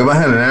 If I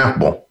had an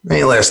apple, it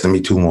ain't lasting me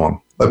too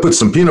long. I put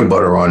some peanut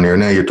butter on there.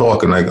 Now you're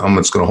talking like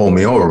it's going to hold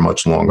me over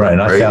much longer. Right.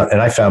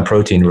 And I found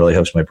protein really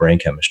helps my brain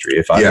chemistry.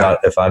 If I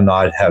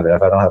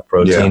don't have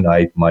protein,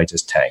 I might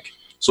just tank.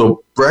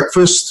 So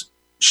breakfast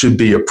should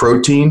be a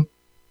protein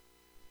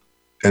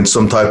and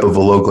some type of a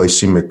low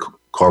glycemic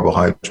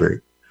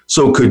carbohydrate.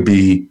 So it could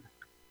be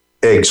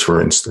eggs,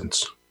 for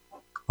instance.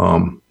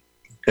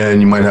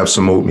 And you might have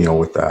some oatmeal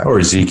with that. Or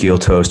Ezekiel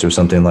toast or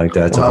something like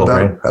that. Well,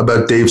 how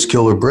about Dave's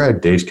Killer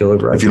Bread? Dave's Killer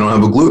Bread. If you don't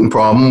have a gluten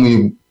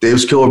problem,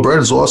 Dave's Killer Bread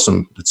is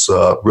awesome. It's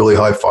really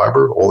high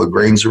fiber. All the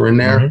grains are in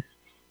there.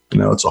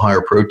 Mm-hmm. It's a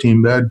higher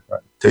protein bed.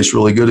 Right. Tastes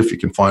really good if you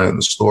can find it in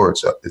the store.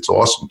 It's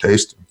awesome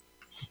tasting.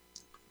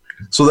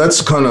 So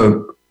that's kind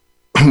of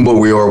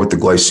what we are with the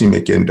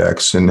glycemic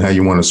index and how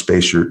you want to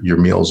space your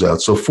meals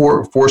out. So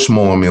four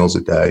smaller meals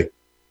a day.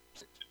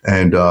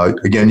 And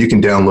again, you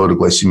can download a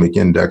glycemic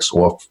index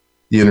off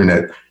the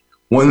internet.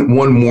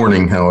 One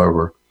morning,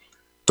 however,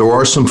 there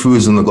are some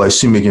foods in the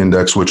glycemic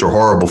index which are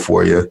horrible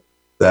for you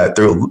that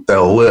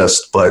they'll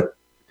list, but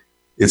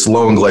it's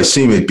low in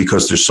glycemic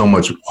because there's so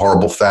much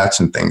horrible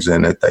fats and things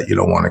in it that you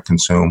don't want to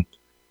consume.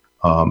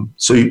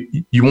 So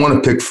you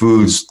want to pick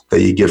foods that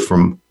you get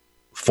from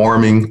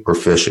farming or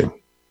fishing.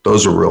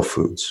 Those are real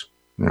foods.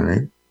 All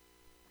right.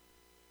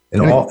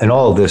 And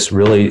all of this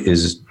really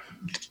is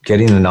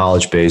getting the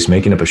knowledge base,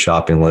 making up a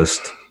shopping list,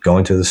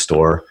 going to the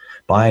store,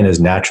 buying as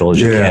natural as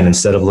you can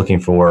instead of looking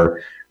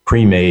for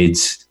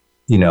pre-mades,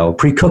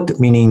 pre-cooked,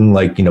 meaning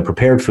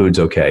prepared food's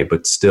okay,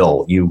 but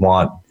still you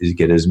want to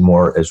get as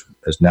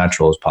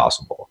natural as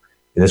possible.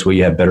 And this way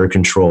you have better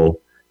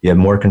control. You have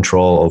more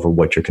control over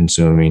what you're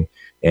consuming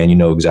and you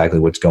know exactly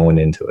what's going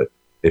into it.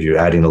 If you're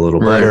adding a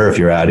little butter, if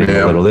you're adding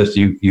a little this,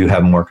 you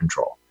have more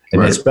control.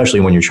 And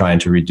especially when you're trying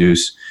to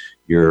reduce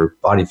your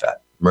body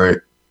fat. Right.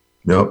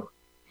 Yep.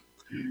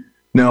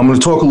 Now I'm going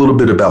to talk a little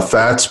bit about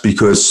fats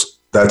because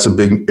that's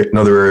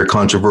another area of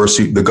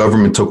controversy. The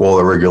government took all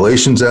the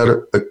regulations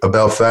out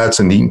about fats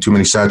and eating too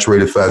many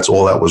saturated fats.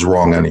 All that was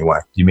wrong anyway.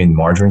 You mean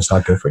margarine's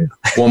not good for you?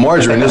 Well,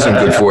 margarine isn't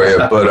good for you,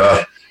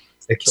 but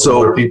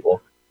so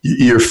people.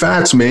 Your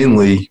fats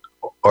mainly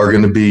are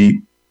going to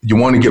be, you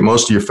want to get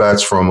most of your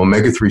fats from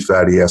omega-3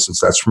 fatty acids.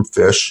 That's from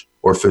fish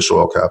or fish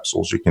oil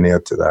capsules. You can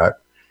add to that.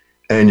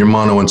 And your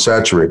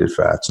monounsaturated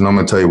fats. And I'm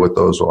going to tell you what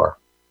those are.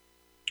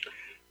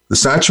 The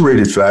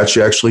saturated fats,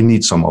 you actually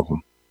need some of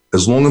them.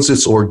 As long as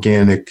it's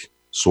organic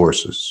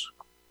sources.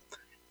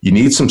 You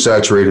need some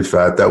saturated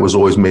fat. That was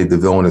always made the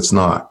villain. It's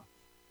not.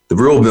 The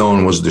real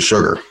villain was the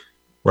sugar.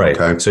 Right.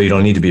 Okay? So you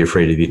don't need to be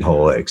afraid of eating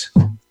whole eggs.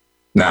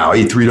 Now, I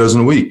eat 3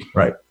 dozen a week.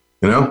 Right.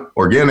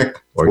 Organic.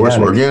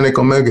 Organic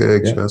omega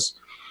eggs, yes.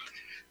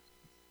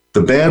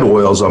 The bad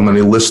oils, I'm going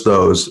to list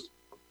those,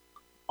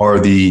 are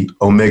the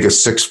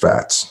omega-6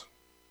 fats.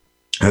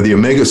 Now, the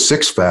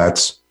omega-6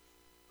 fats,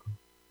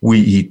 we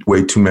eat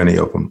way too many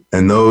of them.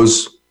 And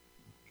those,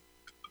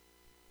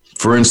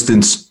 for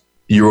instance,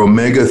 your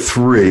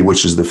omega-3,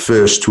 which is the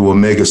fish, to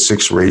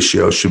omega-6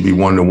 ratio should be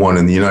 1-to-1.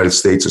 In the United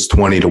States, it's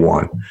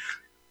 20-to-1.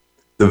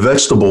 The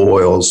vegetable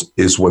oils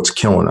is what's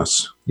killing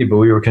us. Yeah, but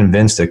we were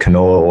convinced that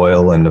canola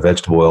oil and the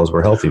vegetable oils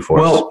were healthy for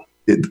us. Well,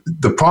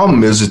 the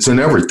problem is it's in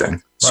everything.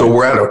 Right. So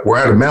we're at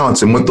a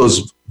balance. And with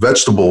those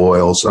vegetable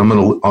oils,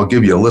 I'll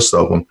give you a list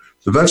of them.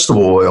 The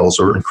vegetable oils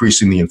are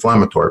increasing the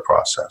inflammatory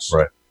process.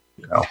 Right.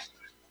 You know.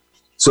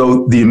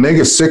 So the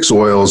omega-6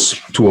 oils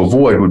to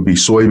avoid would be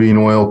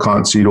soybean oil,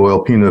 cottonseed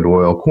oil, peanut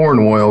oil, corn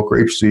oil,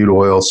 grapeseed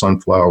oil,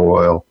 sunflower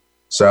oil,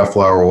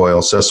 safflower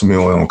oil, sesame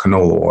oil, and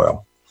canola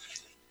oil.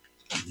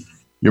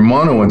 Your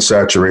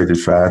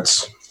monounsaturated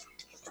fats,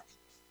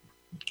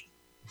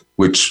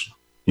 which,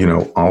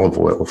 olive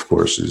oil, of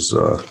course, is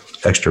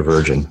extra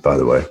virgin, by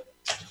the way.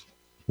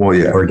 Well,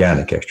 yeah.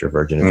 Organic extra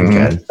virgin, if you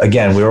can.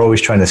 Again, we're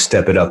always trying to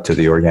step it up to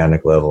the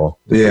organic level.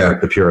 Yeah.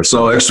 The purest.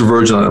 So extra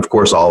virgin, of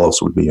course,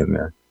 olives would be in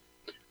there.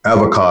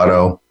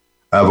 Avocado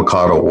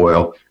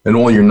oil, and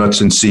all your nuts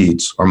and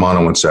seeds are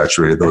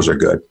monounsaturated. Those are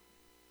good.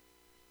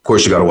 Of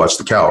course, you got to watch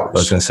the calories. I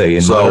was going to say,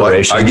 in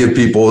moderation. I give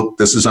people,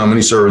 this is how many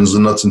servings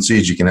of nuts and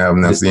seeds you can have,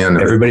 and that's the end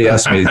of it. Everybody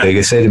asks me,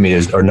 they say to me,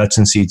 are nuts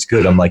and seeds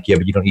good? I'm like, yeah,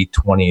 but you don't eat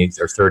 20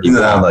 or 30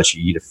 unless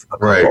you eat a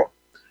couple. Right.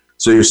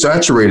 So your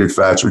saturated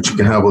fats, which you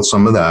can have with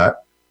some of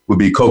that, would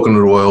be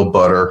coconut oil,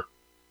 butter,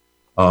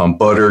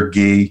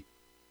 ghee,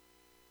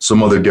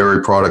 some other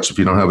dairy products if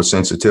you don't have a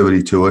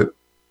sensitivity to it,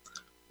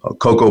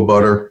 cocoa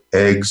butter,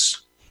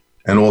 eggs,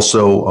 and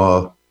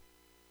also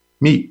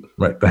meat.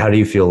 Right. But how do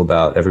you feel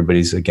about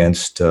everybody's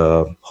against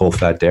whole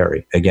fat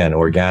dairy? Again,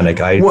 organic.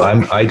 I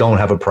don't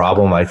have a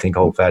problem. I think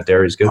whole fat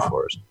dairy is good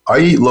for us. I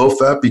eat low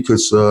fat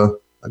because I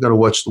got to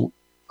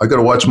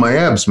watch my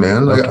abs,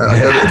 man. Okay.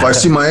 If I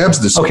see my abs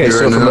disappear, okay,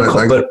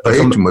 so I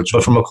ate too much.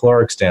 But from a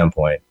caloric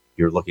standpoint,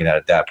 you're looking at it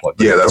at that point.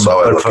 But yeah, that's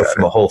how I look at it.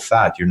 From a whole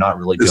fat, you're not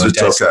really doing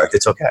that. Okay.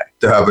 It's okay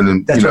to have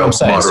an that's what I'm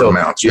saying. moderate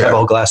amounts. You have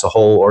a glass of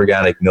whole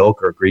organic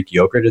milk or Greek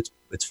yogurt.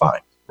 It's fine.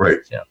 Right.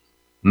 Yeah.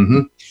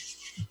 Mm-hmm.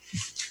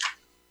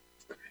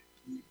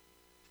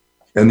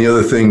 And the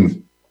other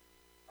thing,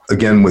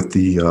 again, with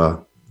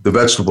the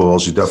vegetable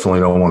oils, you definitely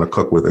don't want to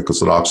cook with it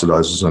because it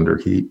oxidizes under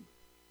heat.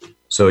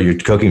 So you're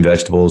cooking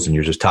vegetables and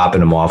you're just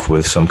topping them off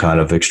with some kind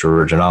of extra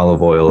virgin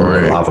olive oil or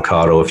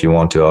avocado if you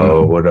want to,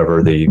 or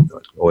whatever the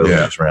oil you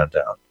just ran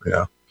down.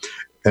 Yeah.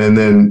 And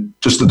then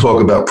just to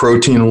talk about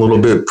protein a little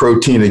bit,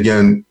 protein,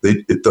 again,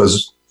 it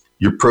does,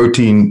 your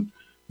protein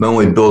not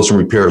only builds and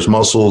repairs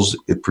muscles,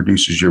 it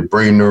produces your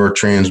brain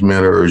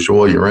neurotransmitters,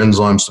 all your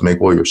enzymes to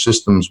make all your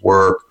systems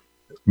work,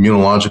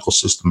 immunological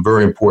system,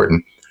 very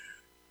important.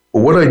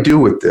 But what I do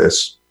with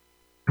this,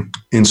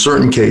 in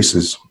certain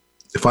cases,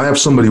 if I have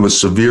somebody with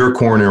severe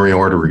coronary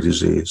artery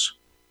disease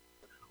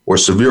or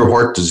severe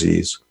heart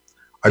disease,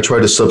 I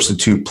try to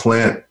substitute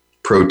plant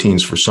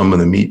proteins for some of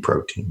the meat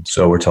proteins.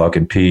 So we're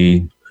talking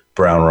pea,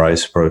 brown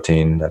rice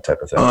protein, that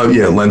type of thing.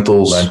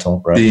 Lentils,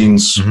 right.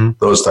 beans,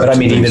 those types of things. But I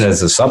mean, even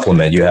as a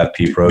supplement, you have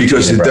pea protein.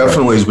 Because it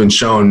definitely has been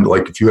shown,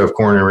 like if you have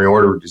coronary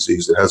artery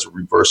disease, it has a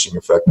reversing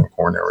effect on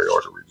coronary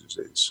artery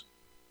disease.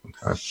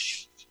 Okay.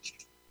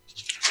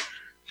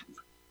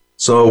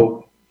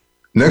 So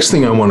next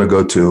thing I want to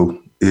go to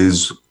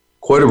is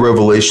quite a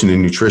revelation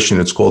in nutrition.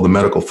 It's called the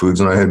medical foods,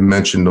 and I had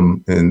mentioned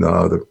them in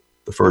the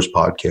first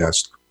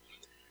podcast.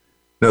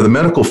 Now, the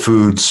medical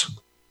foods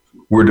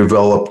were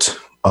developed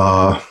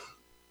to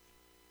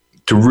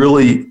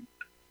really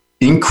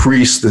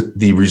increase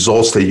the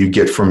results that you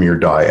get from your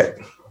diet.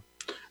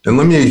 And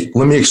let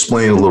me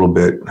explain a little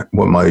bit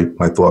what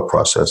my thought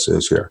process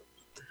is here.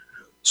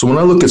 So when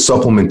I look at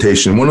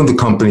supplementation, one of the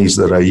companies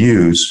that I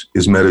use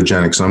is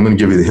Metagenics, and I'm going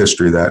to give you the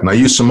history of that. And I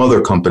use some other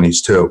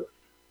companies too.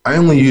 I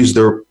only use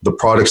the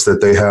products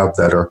that they have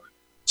that are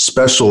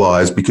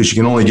specialized, because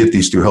you can only get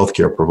these through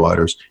healthcare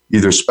providers,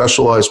 either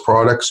specialized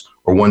products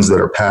or ones that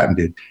are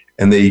patented,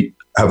 and they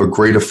have a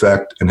great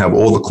effect and have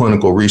all the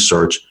clinical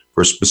research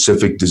for a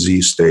specific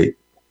disease state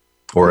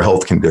or a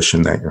health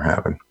condition that you're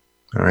having.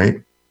 All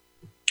right.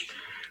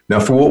 Now,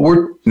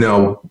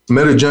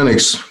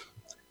 Metagenics,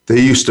 they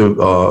used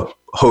to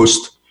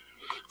host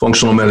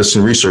Functional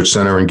Medicine Research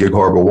Center in Gig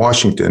Harbor,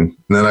 Washington.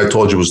 And then I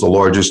told you it was the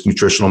largest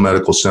nutritional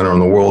medical center in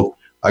the world.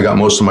 I got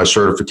most of my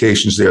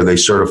certifications there. They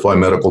certify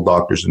medical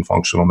doctors in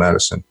functional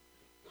medicine.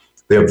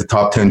 They have the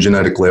top 10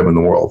 genetic lab in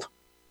the world.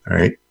 All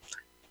right.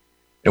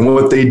 And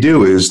what they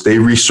do is they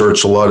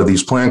research a lot of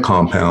these plant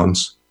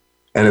compounds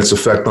and its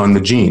effect on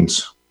the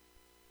genes.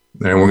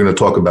 And we're going to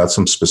talk about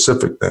some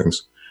specific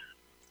things.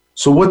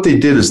 So what they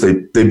did is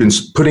they've been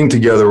putting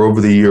together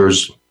over the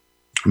years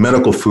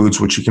medical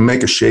foods, which you can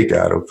make a shake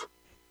out of.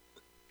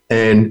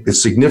 And it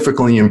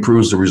significantly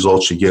improves the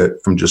results you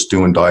get from just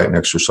doing diet and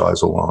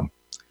exercise alone.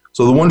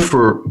 So the one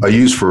I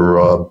use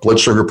for blood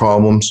sugar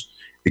problems,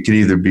 it could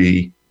either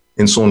be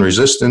insulin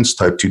resistance,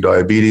 type 2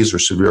 diabetes, or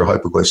severe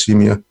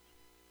hypoglycemia.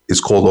 It's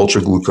called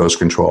ultra glucose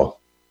control.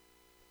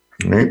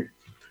 All right.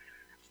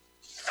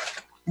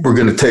 we're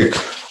going to take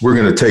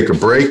a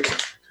break,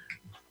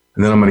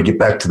 and then I'm going to get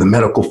back to the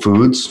medical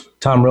foods.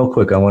 Tom, real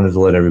quick, I wanted to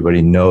let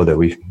everybody know that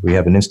we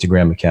have an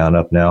Instagram account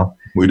up now.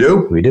 We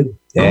do? We do.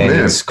 And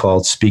it's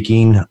called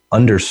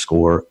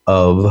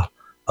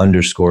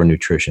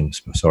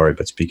speaking_of_nutrition. Sorry,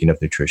 but speaking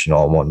of nutrition,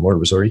 all in one word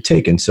was already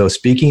taken. So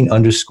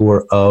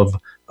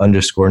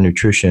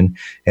speaking_of_nutrition,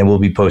 and we'll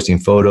be posting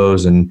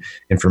photos and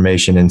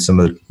information and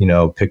some of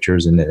the,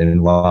 pictures and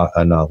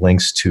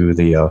links to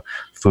the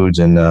foods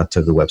and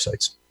to the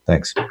websites.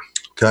 Thanks.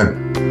 Okay.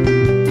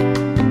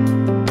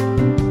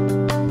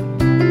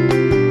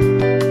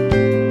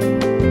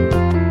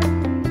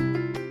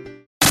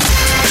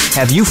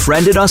 Have you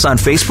friended us on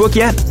Facebook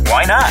yet?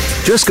 Why not?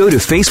 Just go to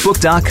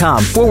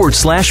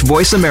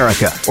facebook.com/Voice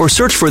America or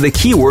search for the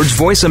keywords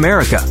Voice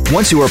America.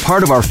 Once you are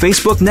part of our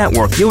Facebook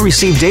network, you'll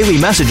receive daily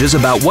messages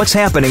about what's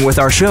happening with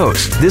our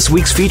shows, this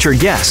week's featured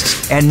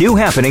guests, and new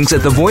happenings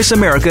at the Voice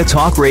America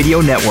Talk Radio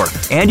Network.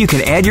 And you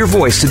can add your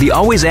voice to the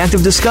always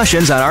active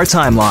discussions on our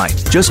timeline.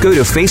 Just go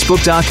to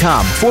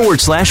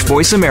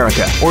facebook.com/Voice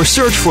America or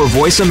search for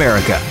Voice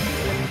America.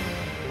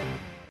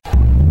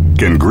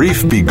 Can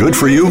grief be good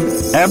for you?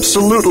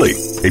 Absolutely.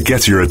 It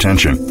gets your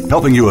attention,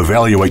 helping you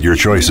evaluate your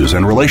choices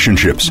and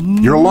relationships.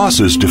 Your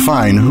losses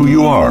define who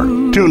you are.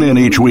 Tune in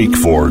each week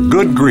for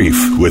Good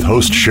Grief with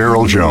host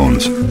Cheryl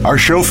Jones. Our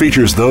show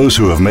features those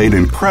who have made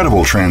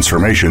incredible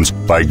transformations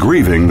by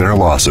grieving their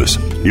losses.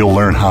 You'll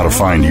learn how to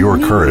find your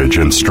courage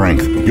and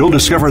strength. You'll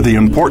discover the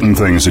important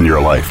things in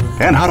your life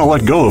and how to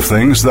let go of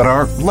things that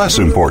are less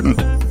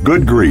important.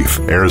 Good Grief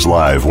airs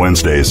live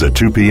Wednesdays at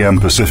 2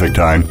 p.m. Pacific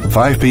Time,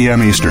 5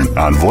 p.m. Eastern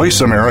on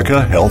Voice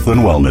America Health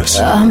and Wellness.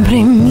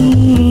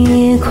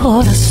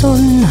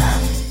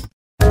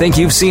 Think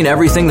you've seen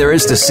everything there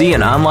is to see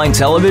in online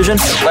television?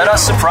 Let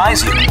us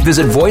surprise you.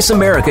 Visit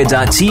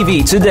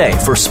voiceamerica.tv today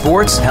for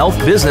sports, health,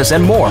 business,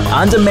 and more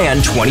on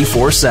demand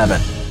 24/7.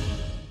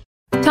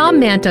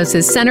 Tom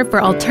Mantos' Center for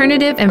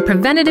Alternative and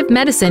Preventative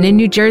Medicine in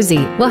New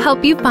Jersey will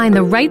help you find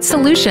the right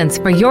solutions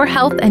for your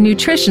health and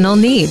nutritional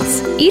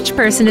needs. Each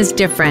person is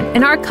different,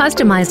 and our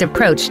customized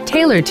approach,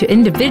 tailored to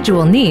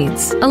individual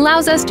needs,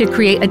 allows us to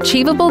create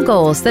achievable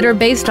goals that are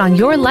based on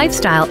your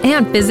lifestyle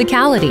and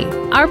physicality.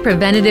 Our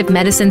preventative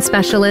medicine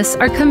specialists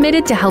are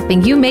committed to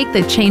helping you make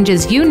the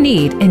changes you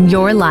need in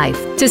your life.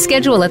 To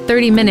schedule a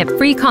 30-minute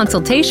free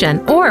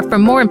consultation or for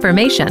more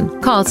information,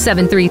 call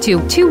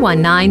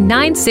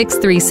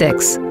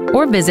 732-219-9636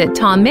 or visit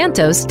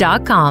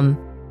tommantos.com.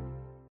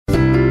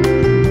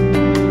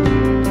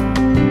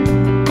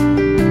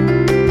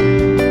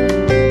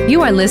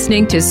 You are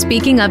listening to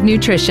Speaking of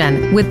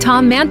Nutrition with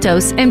Tom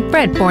Mantos and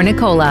Fred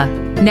Fornicola.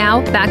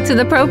 Now, back to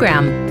the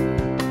program.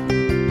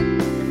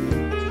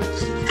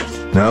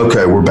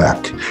 Okay, we're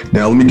back.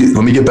 Now,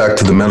 let me get back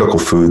to the medical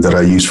food that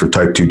I use for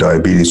type 2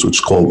 diabetes, which is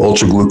called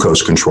ultra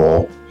glucose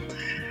control.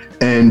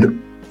 And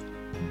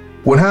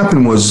what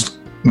happened was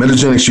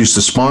Metagenics used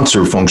to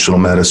sponsor functional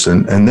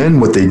medicine, and then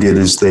what they did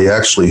is they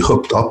actually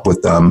hooked up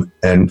with them,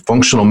 and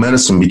functional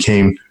medicine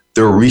became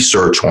their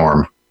research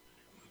arm.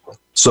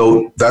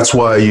 So that's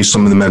why I use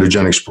some of the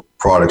Metagenics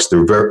products.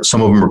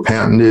 Some of them are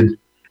patented,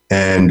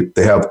 and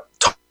they have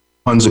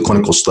tons of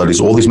clinical studies.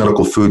 All these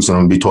medical foods that I'm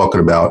going to be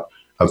talking about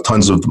have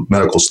tons of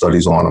medical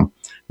studies on them.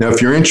 Now,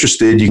 if you're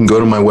interested, you can go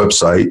to my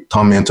website,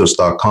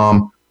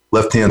 tommantos.com.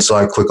 Left-hand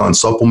side, click on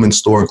Supplement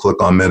Store and click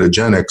on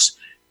Metagenics.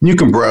 And you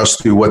can browse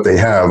through what they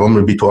have. I'm going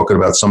to be talking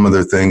about some of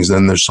their things.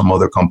 Then there's some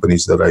other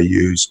companies that I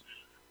use.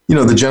 You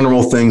know, the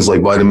general things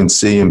like vitamin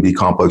C and B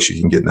complex you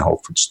can get in the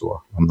health food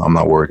store. I'm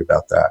not worried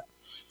about that.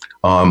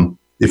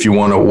 If you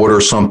want to order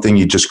something,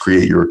 you just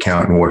create your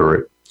account and order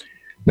it.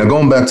 Now,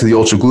 going back to the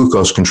ultra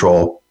glucose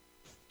control,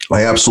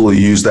 I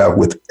absolutely use that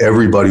with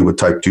everybody with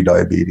type 2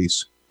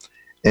 diabetes.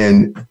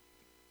 And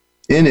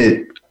in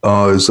it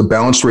is a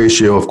balanced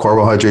ratio of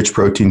carbohydrates,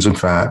 proteins, and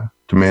fat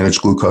to manage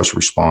glucose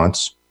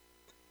response.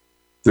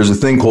 There's a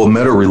thing called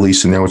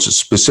meta-release in there, which is a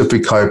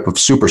specific type of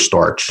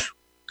superstarch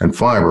and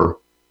fiber.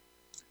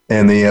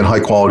 And they add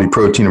high-quality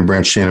protein and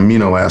branched-chain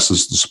amino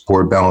acids to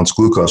support balanced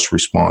glucose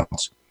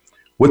response.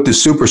 What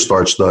this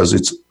superstarch does,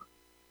 it's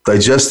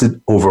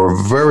digested over a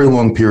very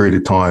long period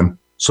of time,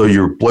 so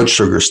your blood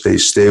sugar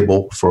stays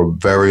stable for a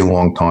very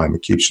long time.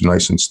 It keeps you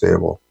nice and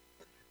stable.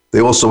 They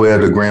also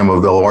add a gram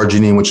of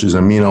L-arginine, which is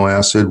an amino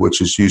acid,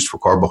 which is used for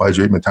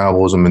carbohydrate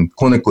metabolism. And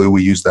clinically,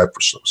 we use that for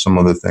some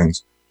other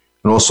things.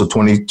 And also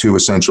 22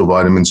 essential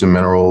vitamins and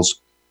minerals,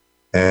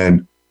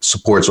 and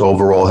supports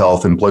overall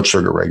health and blood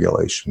sugar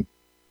regulation.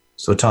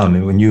 So,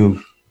 Tom, when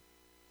you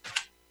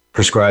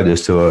prescribe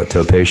this to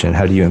a patient,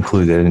 how do you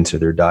include it into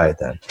their diet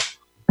then?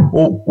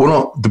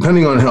 Well,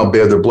 depending on how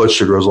bad their blood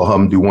sugar is, I'll have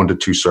them do 1 to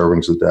 2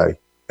 servings a day.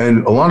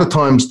 And a lot of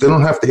times they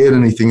don't have to add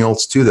anything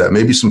else to that.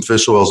 Maybe some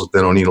fish oils if they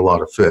don't eat a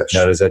lot of fish.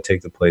 Now, does that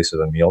take the place of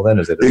a meal then?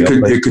 Is it?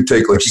 It could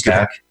take like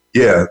snack.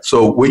 Yeah.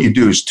 So what you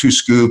do is 2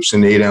 scoops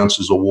and 8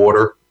 ounces of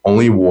water,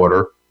 only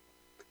water.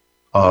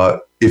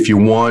 If you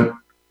want,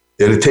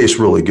 and it tastes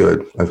really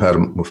good. I've had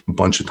them a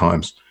bunch of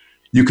times.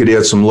 You could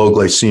add some low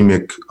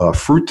glycemic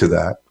fruit to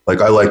that.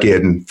 Like I like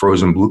adding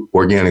frozen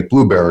organic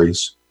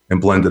blueberries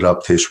and blend it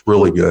up. Tastes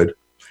really good.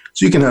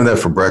 So you can have that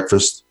for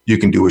breakfast. You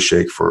can do a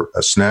shake for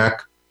a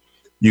snack.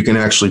 You can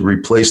actually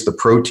replace the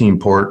protein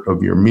part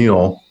of your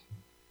meal,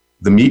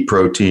 the meat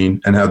protein,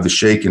 and have the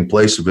shake in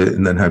place of it,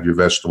 and then have your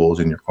vegetables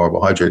and your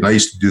carbohydrate. And I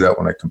used to do that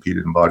when I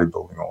competed in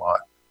bodybuilding a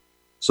lot.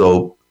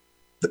 So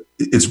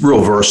it's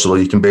real versatile.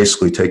 You can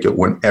basically take it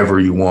whenever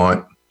you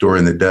want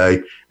during the day,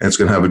 and it's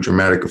going to have a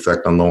dramatic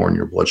effect on lowering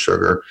your blood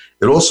sugar.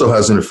 It also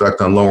has an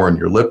effect on lowering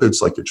your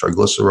lipids, like your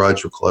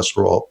triglycerides, your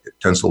cholesterol. It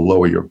tends to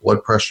lower your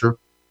blood pressure.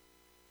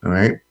 All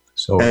right.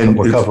 So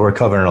we're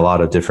covering a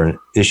lot of different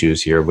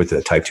issues here with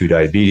the type 2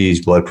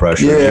 diabetes, blood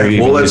pressure. Yeah,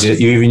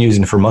 you're even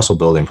using it for muscle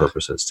building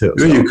purposes too.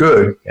 Yeah, so. You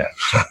could.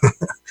 Yeah.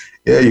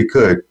 Yeah, you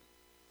could.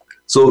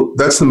 So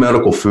that's the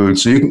medical food.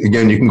 So you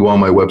can go on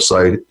my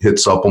website, hit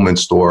supplement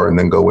store, and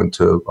then go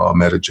into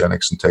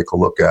Metagenics and take a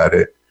look at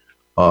it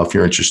if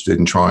you're interested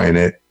in trying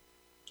it.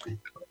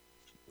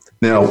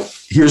 Now,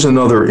 here's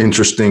another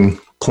interesting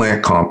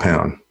plant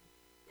compound.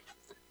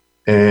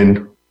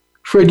 And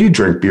Fred, you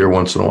drink beer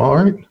once in a while,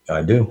 right?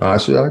 I do. I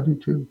do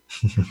too.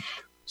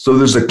 So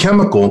there's a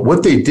chemical.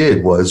 What they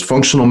did was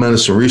Functional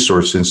Medicine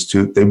Research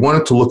Institute, they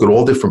wanted to look at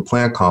all different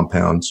plant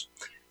compounds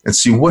and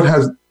see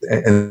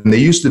and they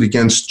used it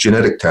against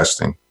genetic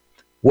testing.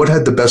 What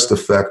had the best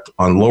effect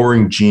on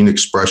lowering gene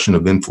expression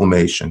of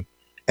inflammation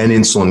and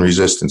insulin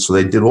resistance? So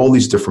they did all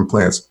these different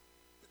plants.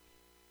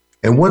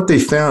 And what they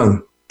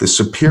found, the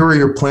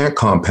superior plant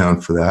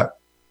compound for that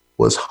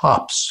was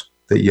hops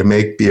that you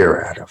make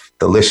beer out of.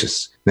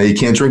 Delicious. Now, you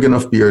can't drink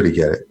enough beer to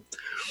get it.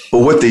 But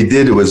what they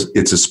did was,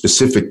 it's a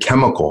specific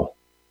chemical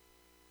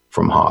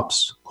from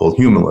hops called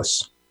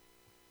humulus.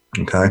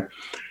 Okay?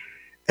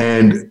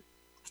 And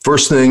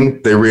first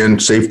thing, they ran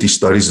safety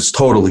studies. It's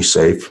totally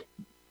safe.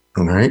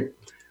 All right?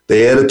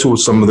 They added to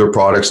some of their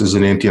products as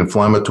an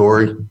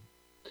anti-inflammatory.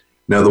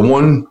 Now,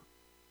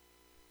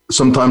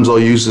 sometimes I'll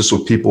use this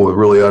with people with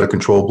really out of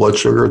control blood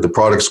sugar. The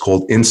product's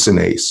called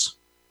Insinase.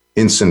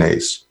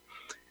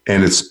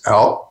 And it's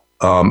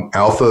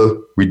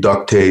alpha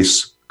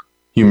reductase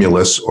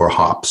humulus, or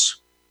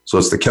hops. So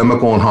it's the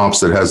chemical in hops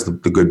that has the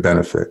good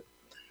benefit.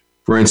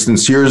 For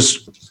instance,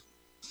 here's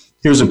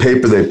a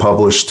paper they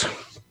published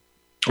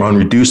on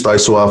reduced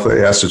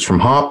isoalpha acids from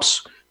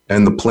hops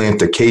and the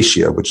plant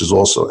acacia, which is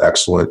also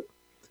excellent.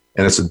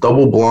 And it's a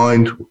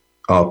double-blind,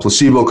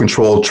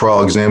 placebo-controlled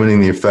trial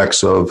examining the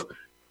effects of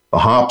the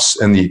hops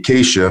and the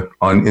acacia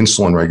on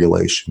insulin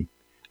regulation.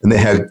 And they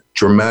had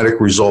dramatic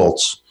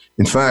results.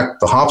 In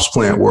fact, the hops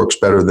plant works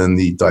better than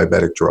the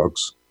diabetic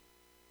drugs,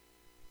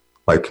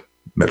 like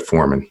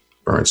metformin,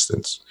 for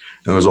instance.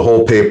 And there was a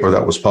whole paper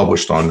that was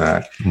published on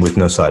that. With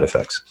no side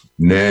effects.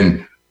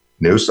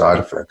 No side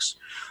effects.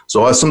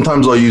 So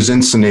sometimes I'll use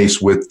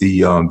Insinase with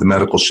the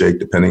medical shake,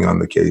 depending on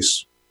the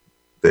case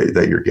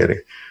that you're getting.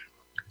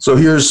 So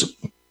here's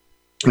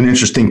an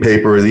interesting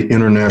paper, the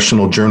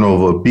International Journal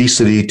of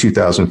Obesity,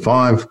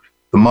 2005.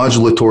 The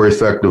modulatory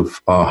effect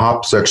of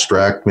hops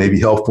extract may be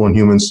helpful in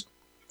humans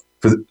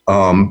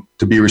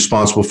to be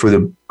responsible for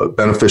the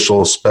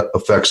beneficial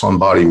effects on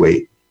body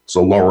weight,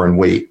 so lowering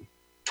weight.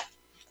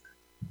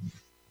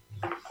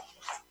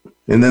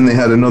 And then they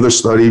had another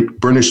study,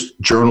 British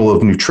Journal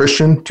of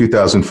Nutrition,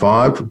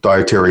 2005,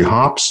 dietary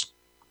hops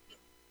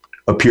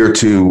appear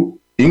to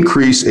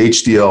increase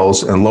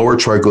HDLs and lower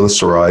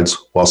triglycerides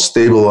while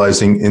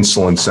stabilizing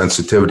insulin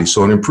sensitivity.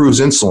 So it improves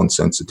insulin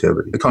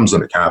sensitivity. It comes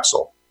in a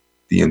capsule,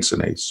 the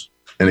Insinase.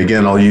 And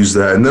again, I'll use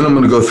that. And then I'm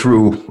going to go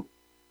through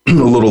a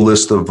little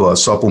list of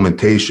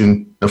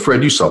supplementation. Now,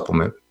 Fred, you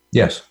supplement?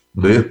 Yes.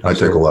 Do you? I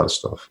take a lot of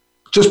stuff.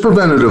 Just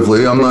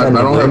preventatively. I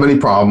don't have any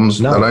problems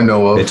that I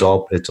know of. It's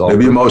all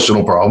maybe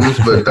emotional problems,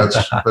 but that's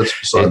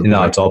beside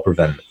no, it's all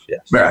preventative.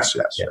 Yes.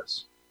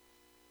 Yes.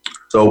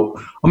 So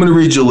I'm going to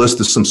read you a list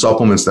of some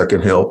supplements that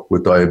can help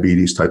with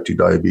diabetes, type 2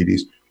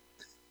 diabetes.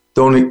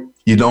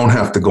 You don't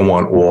have to go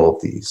on all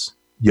of these.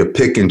 You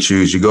pick and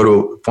choose.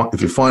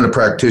 If you find a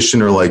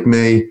practitioner like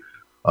me,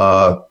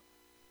 I'll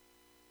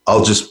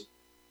just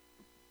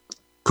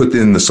put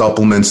in the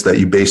supplements that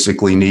you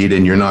basically need,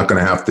 and you're not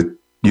going to have to.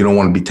 You don't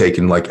want to be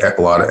taking like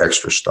a lot of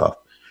extra stuff.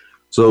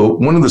 So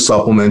one of the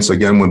supplements,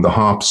 again, with the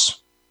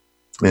hops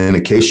and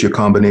acacia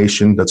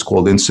combination, that's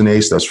called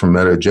Insinase. That's from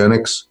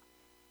Metagenics.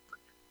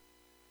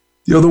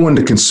 The other one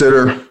to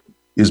consider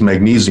is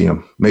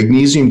magnesium.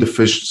 Magnesium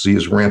deficiency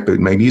is rampant.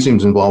 Magnesium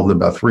is involved in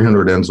about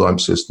 300 enzyme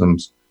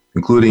systems,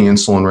 including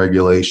insulin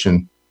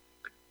regulation.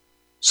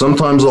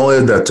 Sometimes I'll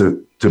add that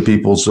to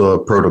people's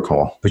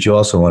protocol. But you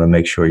also want to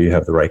make sure you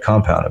have the right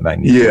compound of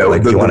magnesium. Yeah.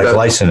 Like you want to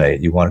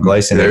glycinate. You want to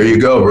glycinate. There you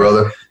go,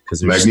 brother.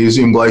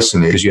 Magnesium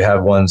glycinate. Because you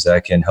have ones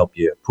that can help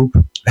you poop.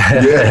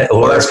 Yeah.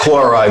 Well, that's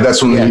chloride.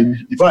 That's when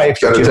you got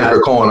to take a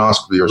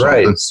colonoscopy or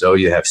something. Right. So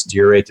you have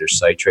stearate, there's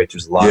citrate,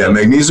 there's a lot. Yeah,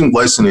 magnesium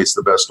glycinate's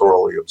the best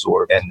orally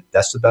absorbed. And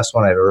that's the best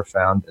one I've ever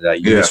found that I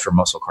use for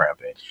muscle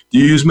cramping. Do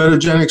you use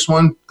Metagenics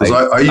one?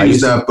 Because I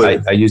use that,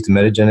 but I use the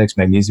Metagenics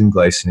magnesium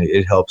glycinate.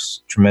 It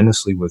helps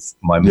tremendously with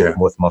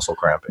with muscle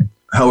cramping.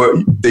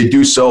 However, they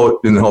do sell it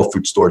in the health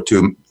food store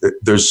too.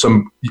 There's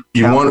some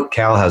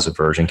Cal has a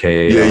version. KAL.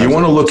 Yeah, you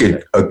want to look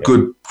at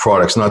good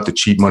products, not the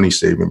cheap money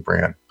saving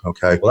brand.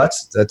 Okay. Well,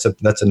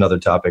 that's another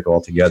topic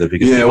altogether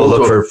because people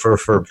look for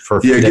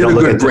get a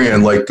good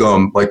brand like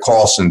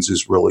Carlson's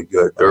is really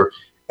good.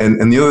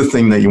 And the other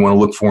thing that you want to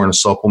look for in a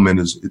supplement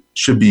is it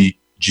should be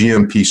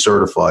GMP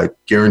certified,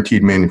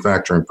 guaranteed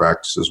manufacturing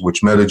practices,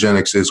 which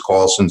Metagenics is,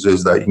 Carlson's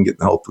is, that you can get in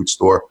the health food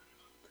store.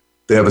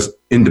 They have an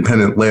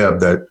independent lab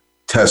that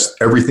tests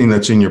everything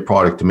that's in your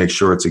product to make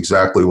sure it's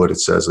exactly what it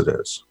says it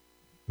is.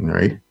 All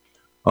right.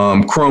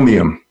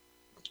 Chromium,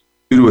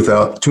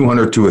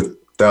 200 to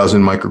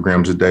 1,000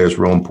 micrograms a day is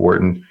real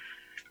important.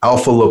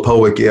 Alpha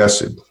lipoic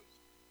acid,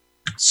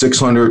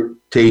 600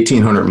 to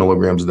 1,800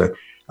 milligrams a day.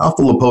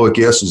 Alpha lipoic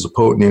acid is a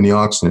potent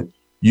antioxidant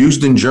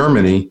used in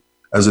Germany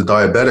as a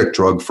diabetic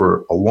drug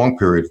for a long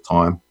period of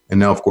time. And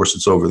now, of course,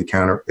 it's over the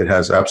counter. It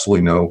has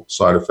absolutely no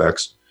side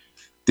effects.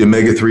 The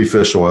omega-3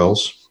 fish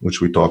oils,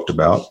 which we talked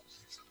about.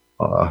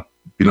 If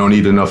you don't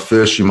eat enough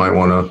fish, you might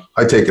want to,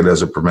 I take it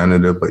as a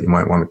preventative, but you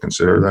might want to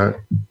consider that.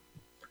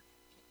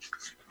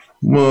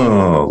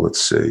 Well,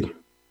 let's see.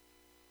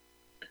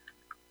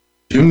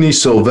 Jimny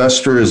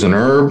sylvestre is an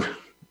herb,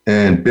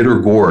 and bitter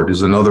gourd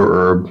is another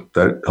herb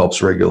that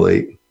helps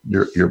regulate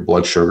your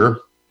blood sugar.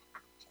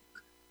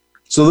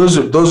 So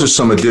those are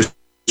some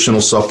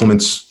additional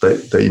supplements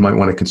that you might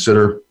want to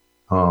consider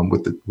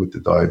with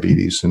the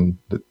diabetes and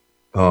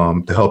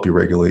to help you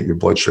regulate your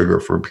blood sugar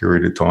for a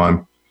period of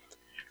time.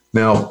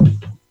 Now,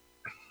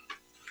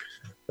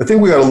 I think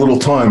we got a little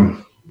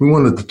time. We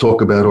wanted to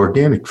talk about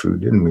organic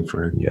food, didn't we,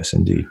 Fred? Yes,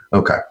 indeed.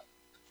 Okay.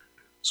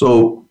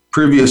 So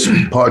previous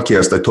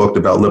podcast, I talked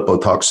about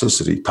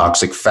lipotoxicity,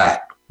 toxic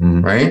fat,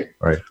 right?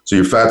 Right. So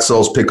your fat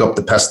cells pick up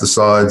the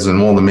pesticides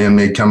and all the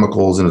man-made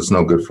chemicals, and it's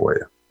no good for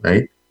you,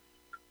 right?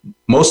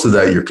 Most of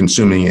that, you're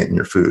consuming it in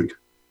your food.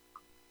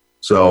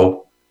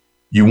 So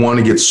you want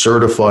to get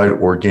certified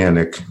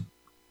organic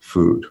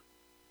food.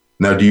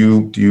 Now, do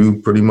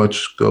you pretty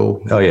much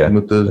go? Oh, yeah,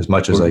 with as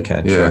much as I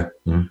can. Yeah. Sure.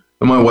 Mm-hmm.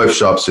 And my wife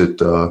shops at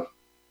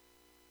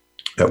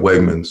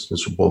Wegmans.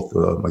 That's where both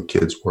my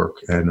kids work.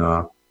 And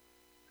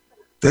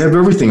they have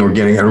everything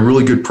organic at a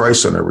really good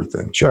price on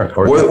everything. Sure.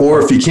 Or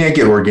if you can't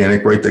get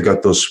organic, right, they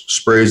got those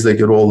sprays. They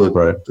get all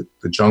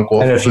the junk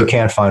off. And if you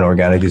can't find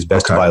organic, it's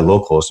best to buy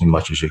local as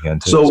much as you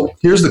can, too. So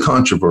here's the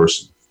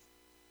controversy.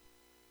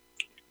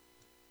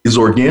 Is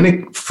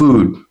organic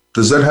food,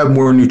 does that have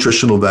more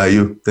nutritional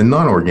value than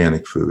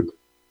non-organic food?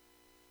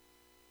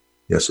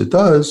 Yes, it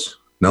does.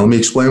 Now let me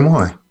explain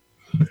why.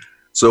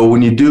 So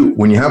when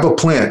you have a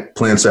plant,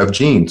 plants have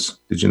genes.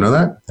 Did you know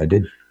that? I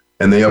did.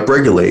 And they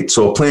upregulate.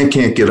 So a plant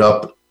can't get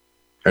up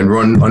and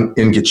run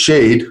and get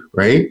shade,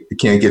 right? It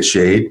can't get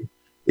shade.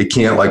 It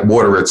can't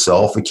water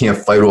itself. It can't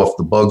fight off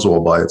the bugs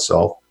all by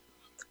itself.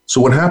 So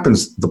what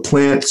happens, the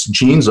plant's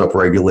genes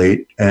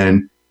upregulate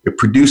and it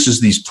produces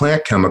these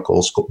plant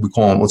chemicals, we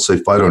call them, let's say,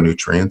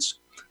 phytonutrients,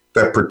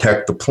 that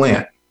protect the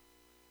plant.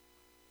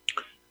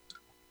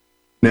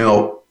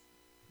 Now,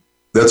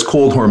 that's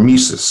called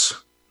hormesis.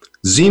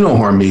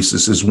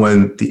 Xenohormesis is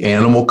when the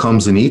animal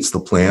comes and eats the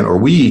plant, or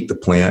we eat the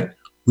plant.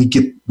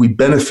 We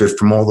benefit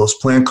from all those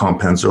plant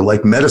compounds. They're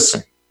like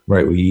medicine.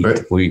 Right.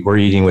 We're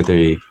eating what they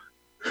eat.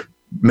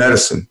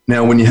 Medicine.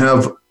 Now, when you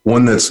have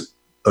one that's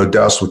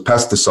doused with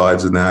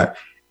pesticides and that,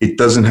 it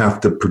doesn't have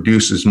to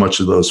produce as much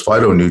of those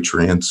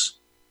phytonutrients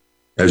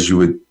as you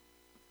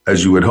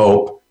would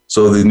hope.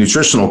 So the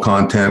nutritional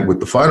content with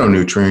the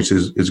phytonutrients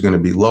is going to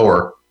be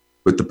lower.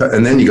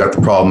 And then you got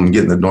the problem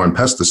getting the darn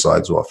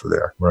pesticides off of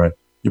there. Right.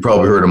 You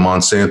probably heard of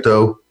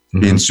Monsanto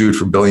being sued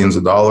for billions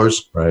of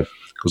dollars. Right.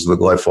 Because of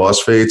the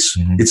glyphosates.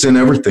 It's in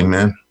everything,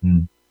 man.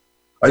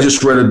 I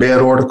just read a bad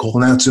article,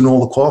 and that's in all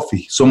the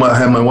coffee. So I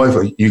had my wife,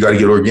 you got to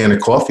get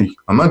organic coffee.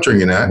 I'm not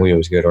drinking that. We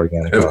always get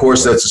organic. And of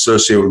course, that's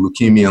associated with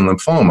leukemia and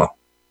lymphoma.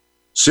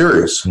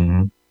 Serious.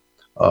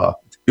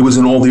 It was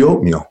in all the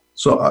oatmeal.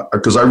 So,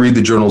 because I read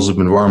the journals of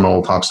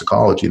environmental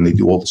toxicology, and they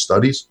do all the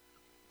studies.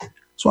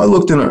 So I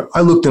looked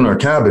in our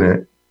cabinet.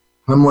 And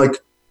I'm like,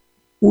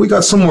 well, we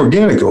got some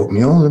organic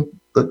oatmeal,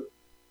 but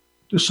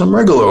there's some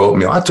regular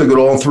oatmeal. I took it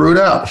all and threw it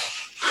out.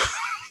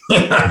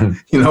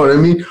 You know what I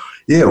mean?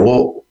 Yeah,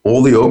 well,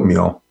 all the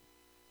oatmeal.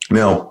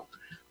 Now,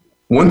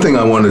 one thing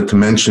I wanted to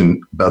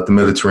mention about the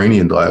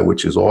Mediterranean diet,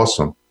 which is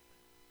awesome,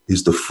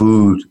 is the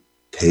food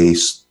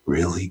tastes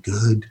really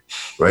good.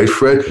 Right,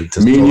 Fred?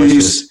 Didn't we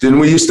used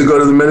to go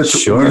to the Mediterranean?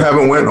 Sure. We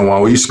haven't went in a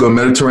while. We used to go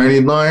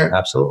Mediterranean diet.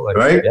 Absolutely.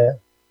 Right? Yeah.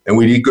 And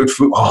we'd eat good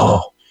food.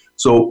 Oh,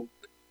 so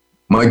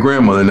my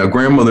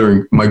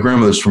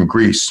grandmother's from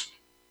Greece.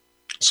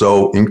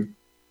 So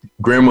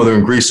grandmother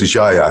in Greece is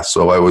Yaya.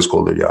 So I always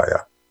called her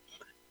Yaya.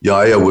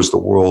 Yaya was the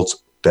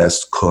world's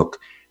best cook.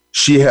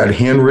 She had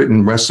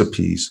handwritten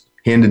recipes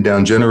handed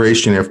down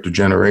generation after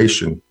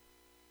generation,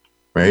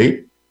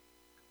 right?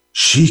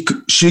 She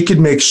could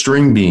make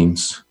string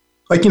beans.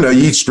 You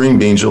eat string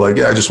beans, you're like,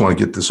 yeah, I just want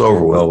to get this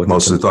over with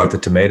most of the time. The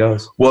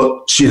tomatoes?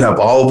 Well, she'd have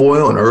olive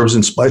oil and herbs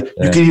and spice.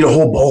 Yeah. You could eat a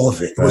whole bowl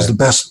of it. It was the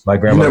best. My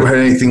grandmother never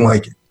had anything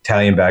like it.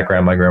 Italian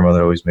background. My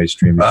grandmother always made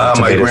string beef.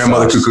 My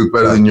grandmother could cook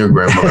better than your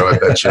grandmother, I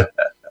bet you.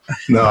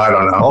 No, I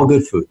don't know. All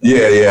good food.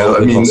 Yeah.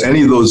 I mean,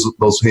 any of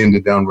those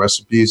handed down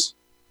recipes,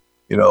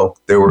 they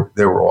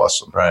were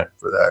awesome, right,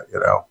 for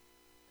that.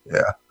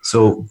 Yeah.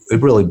 So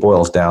it really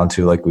boils down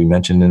to, like we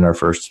mentioned in our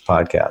first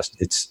podcast,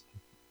 it's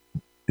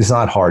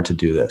not hard to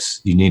do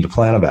this. You need a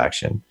plan of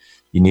action.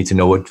 You need to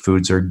know what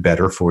foods are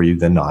better for you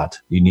than not.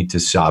 You need to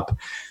shop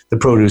the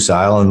produce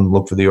aisle and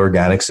look for the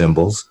organic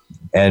symbols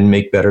and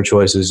make better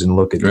choices and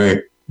look at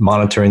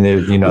monitoring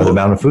the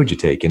amount of food you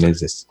take. And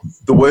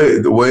the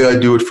way I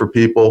do it for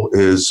people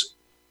is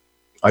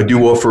I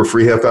do offer a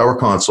free half-hour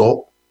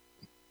consult.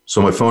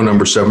 So my phone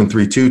number is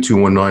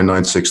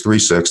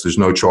 732-219-9636. There's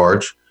no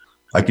charge.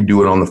 I can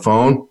do it on the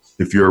phone.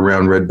 If you're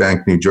around Red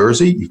Bank, New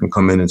Jersey, you can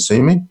come in and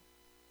see me.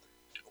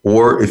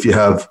 Or if you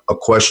have a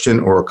question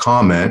or a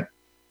comment,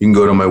 you can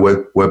go to my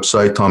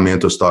website,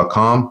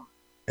 tommantos.com,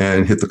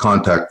 and hit the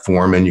contact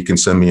form, and you can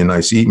send me a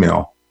nice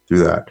email through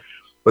that.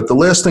 But the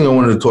last thing I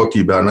wanted to talk to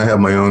you about, and I have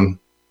my own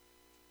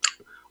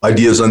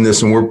ideas on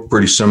this, and we're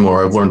pretty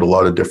similar. I've learned a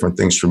lot of different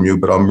things from you,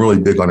 but I'm really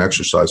big on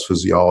exercise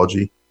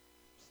physiology.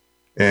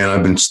 And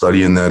I've been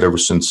studying that ever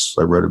since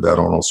I read about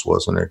Arnold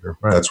Schwarzenegger.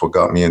 Right. That's what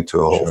got me into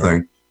the whole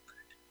thing.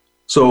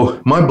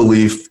 So my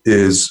belief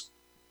is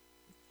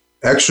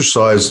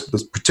exercise,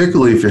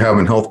 particularly if you're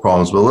having health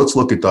problems, but let's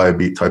look at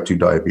type 2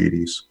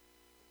 diabetes.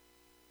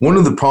 One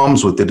of the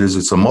problems with it is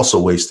it's a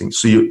muscle wasting.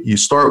 So you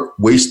start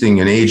wasting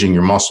and aging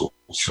your muscles.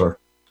 Sure.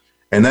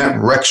 And that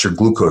wrecks your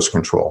glucose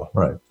control.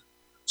 Right.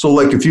 So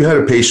like if you had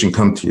a patient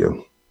come to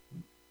you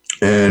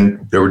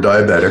and they were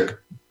diabetic,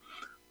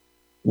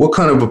 what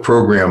kind of a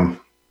program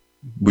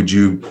would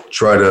you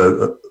try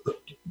to,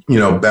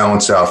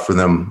 balance out for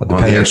them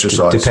on the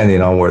exercise? Depending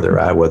on where they're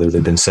at, whether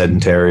they've been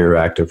sedentary or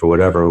active or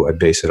whatever, I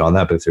base it on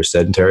that. But if they're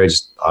sedentary,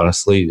 just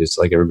honestly, it's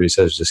like everybody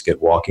says, just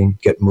get walking,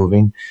 get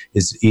moving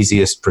is the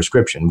easiest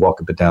prescription.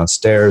 Walk up and down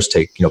stairs,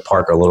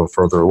 park a little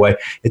further away.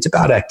 It's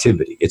about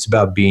activity. It's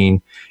about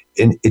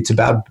it's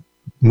about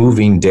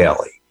moving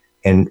daily.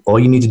 And all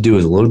you need to do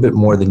is a little bit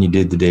more than you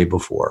did the day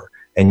before.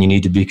 And you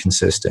need to be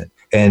consistent.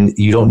 And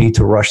you don't need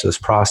to rush this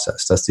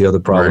process. That's the other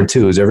problem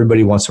too, is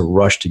everybody wants to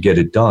rush to get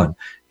it done.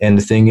 And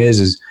the thing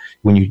is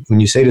when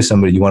you say to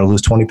somebody, you want to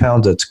lose 20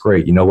 pounds, that's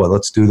great. You know what?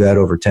 Let's do that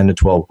over 10 to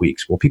 12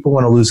 weeks. Well, people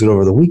want to lose it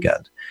over the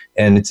weekend.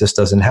 And it just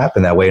doesn't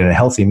happen that way in a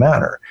healthy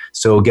manner.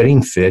 So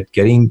getting fit,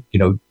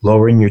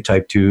 lowering your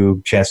type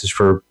 2 chances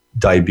for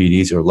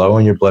diabetes or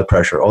lowering your blood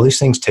pressure, all these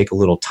things take a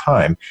little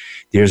time.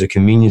 There's a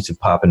convenience of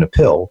popping a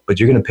pill, but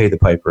you're going to pay the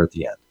piper at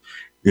the end.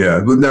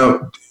 Yeah. But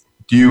now,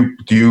 do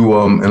you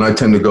and I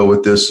tend to go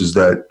with this, is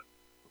that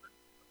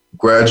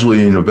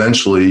gradually and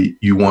eventually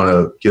you want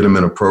to get them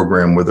in a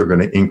program where they're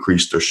going to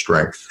increase their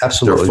strength.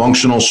 Absolutely. Their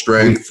functional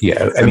strength.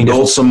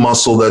 Build some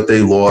muscle that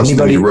they lost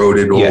and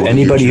eroded.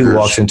 Anybody who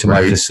walks into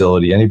my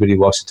facility,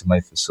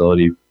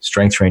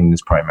 strength training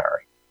is primary.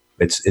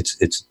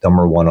 It's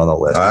number one on the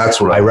list.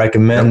 That's what I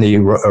recommend the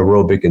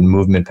aerobic and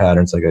movement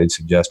patterns like I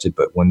suggested,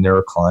 but when they're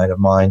a client of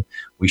mine,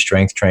 we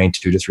strength train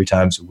 2 to 3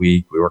 times a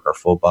week. We work our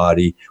full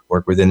body,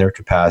 work within their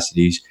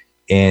capacities.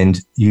 And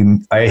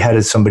I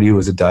had somebody who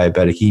was a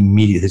diabetic.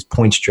 His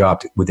points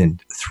dropped within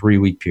a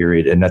 3-week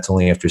period, and that's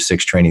only after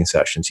 6 training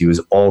sessions. He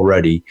was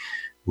already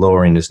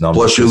lowering his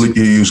numbers. Plus,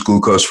 you use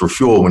glucose for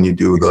fuel when you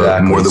do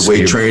the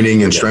weight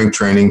training and strength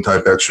training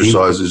type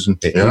exercises.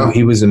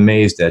 He was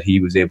amazed that he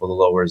was able to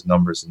lower his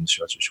numbers in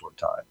such a short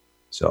time.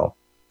 So,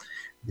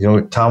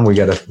 Tom, we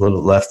got a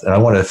little left, and I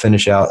want to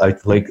finish out.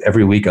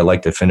 Every week, I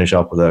like to finish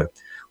up with a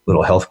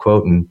little health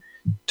quote. And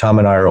Tom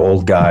and I are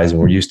old guys, and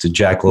we're used to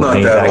Jack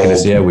LaLanne back in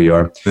this. Yeah, we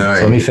are. Right.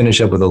 So let me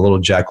finish up with a little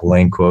Jack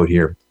LaLanne quote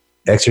here.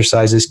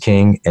 Exercise is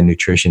king and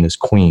nutrition is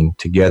queen.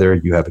 Together,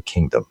 you have a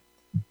kingdom.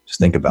 Just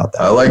think about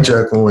that. I like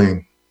Jack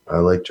LaLanne.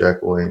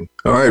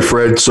 All right,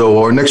 Fred.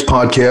 So our next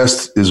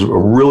podcast is a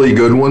really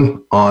good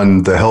one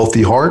on the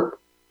healthy heart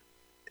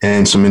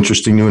and some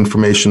interesting new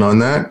information on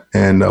that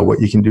and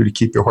what you can do to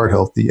keep your heart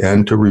healthy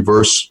and to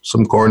reverse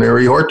some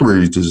coronary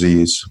artery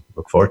disease.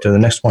 Look forward to the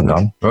next one,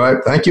 Don. All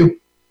right. Thank you.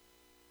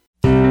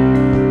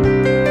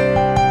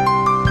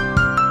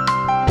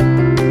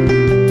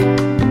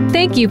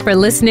 Thank you for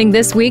listening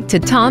this week to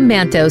Tom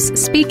Mantos,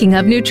 Speaking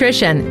of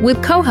Nutrition,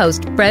 with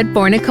co-host Fred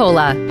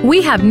Fornicola.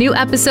 We have new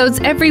episodes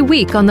every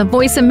week on the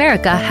Voice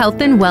America Health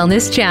and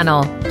Wellness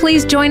channel.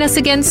 Please join us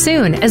again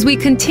soon as we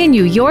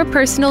continue your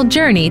personal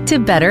journey to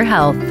better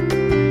health.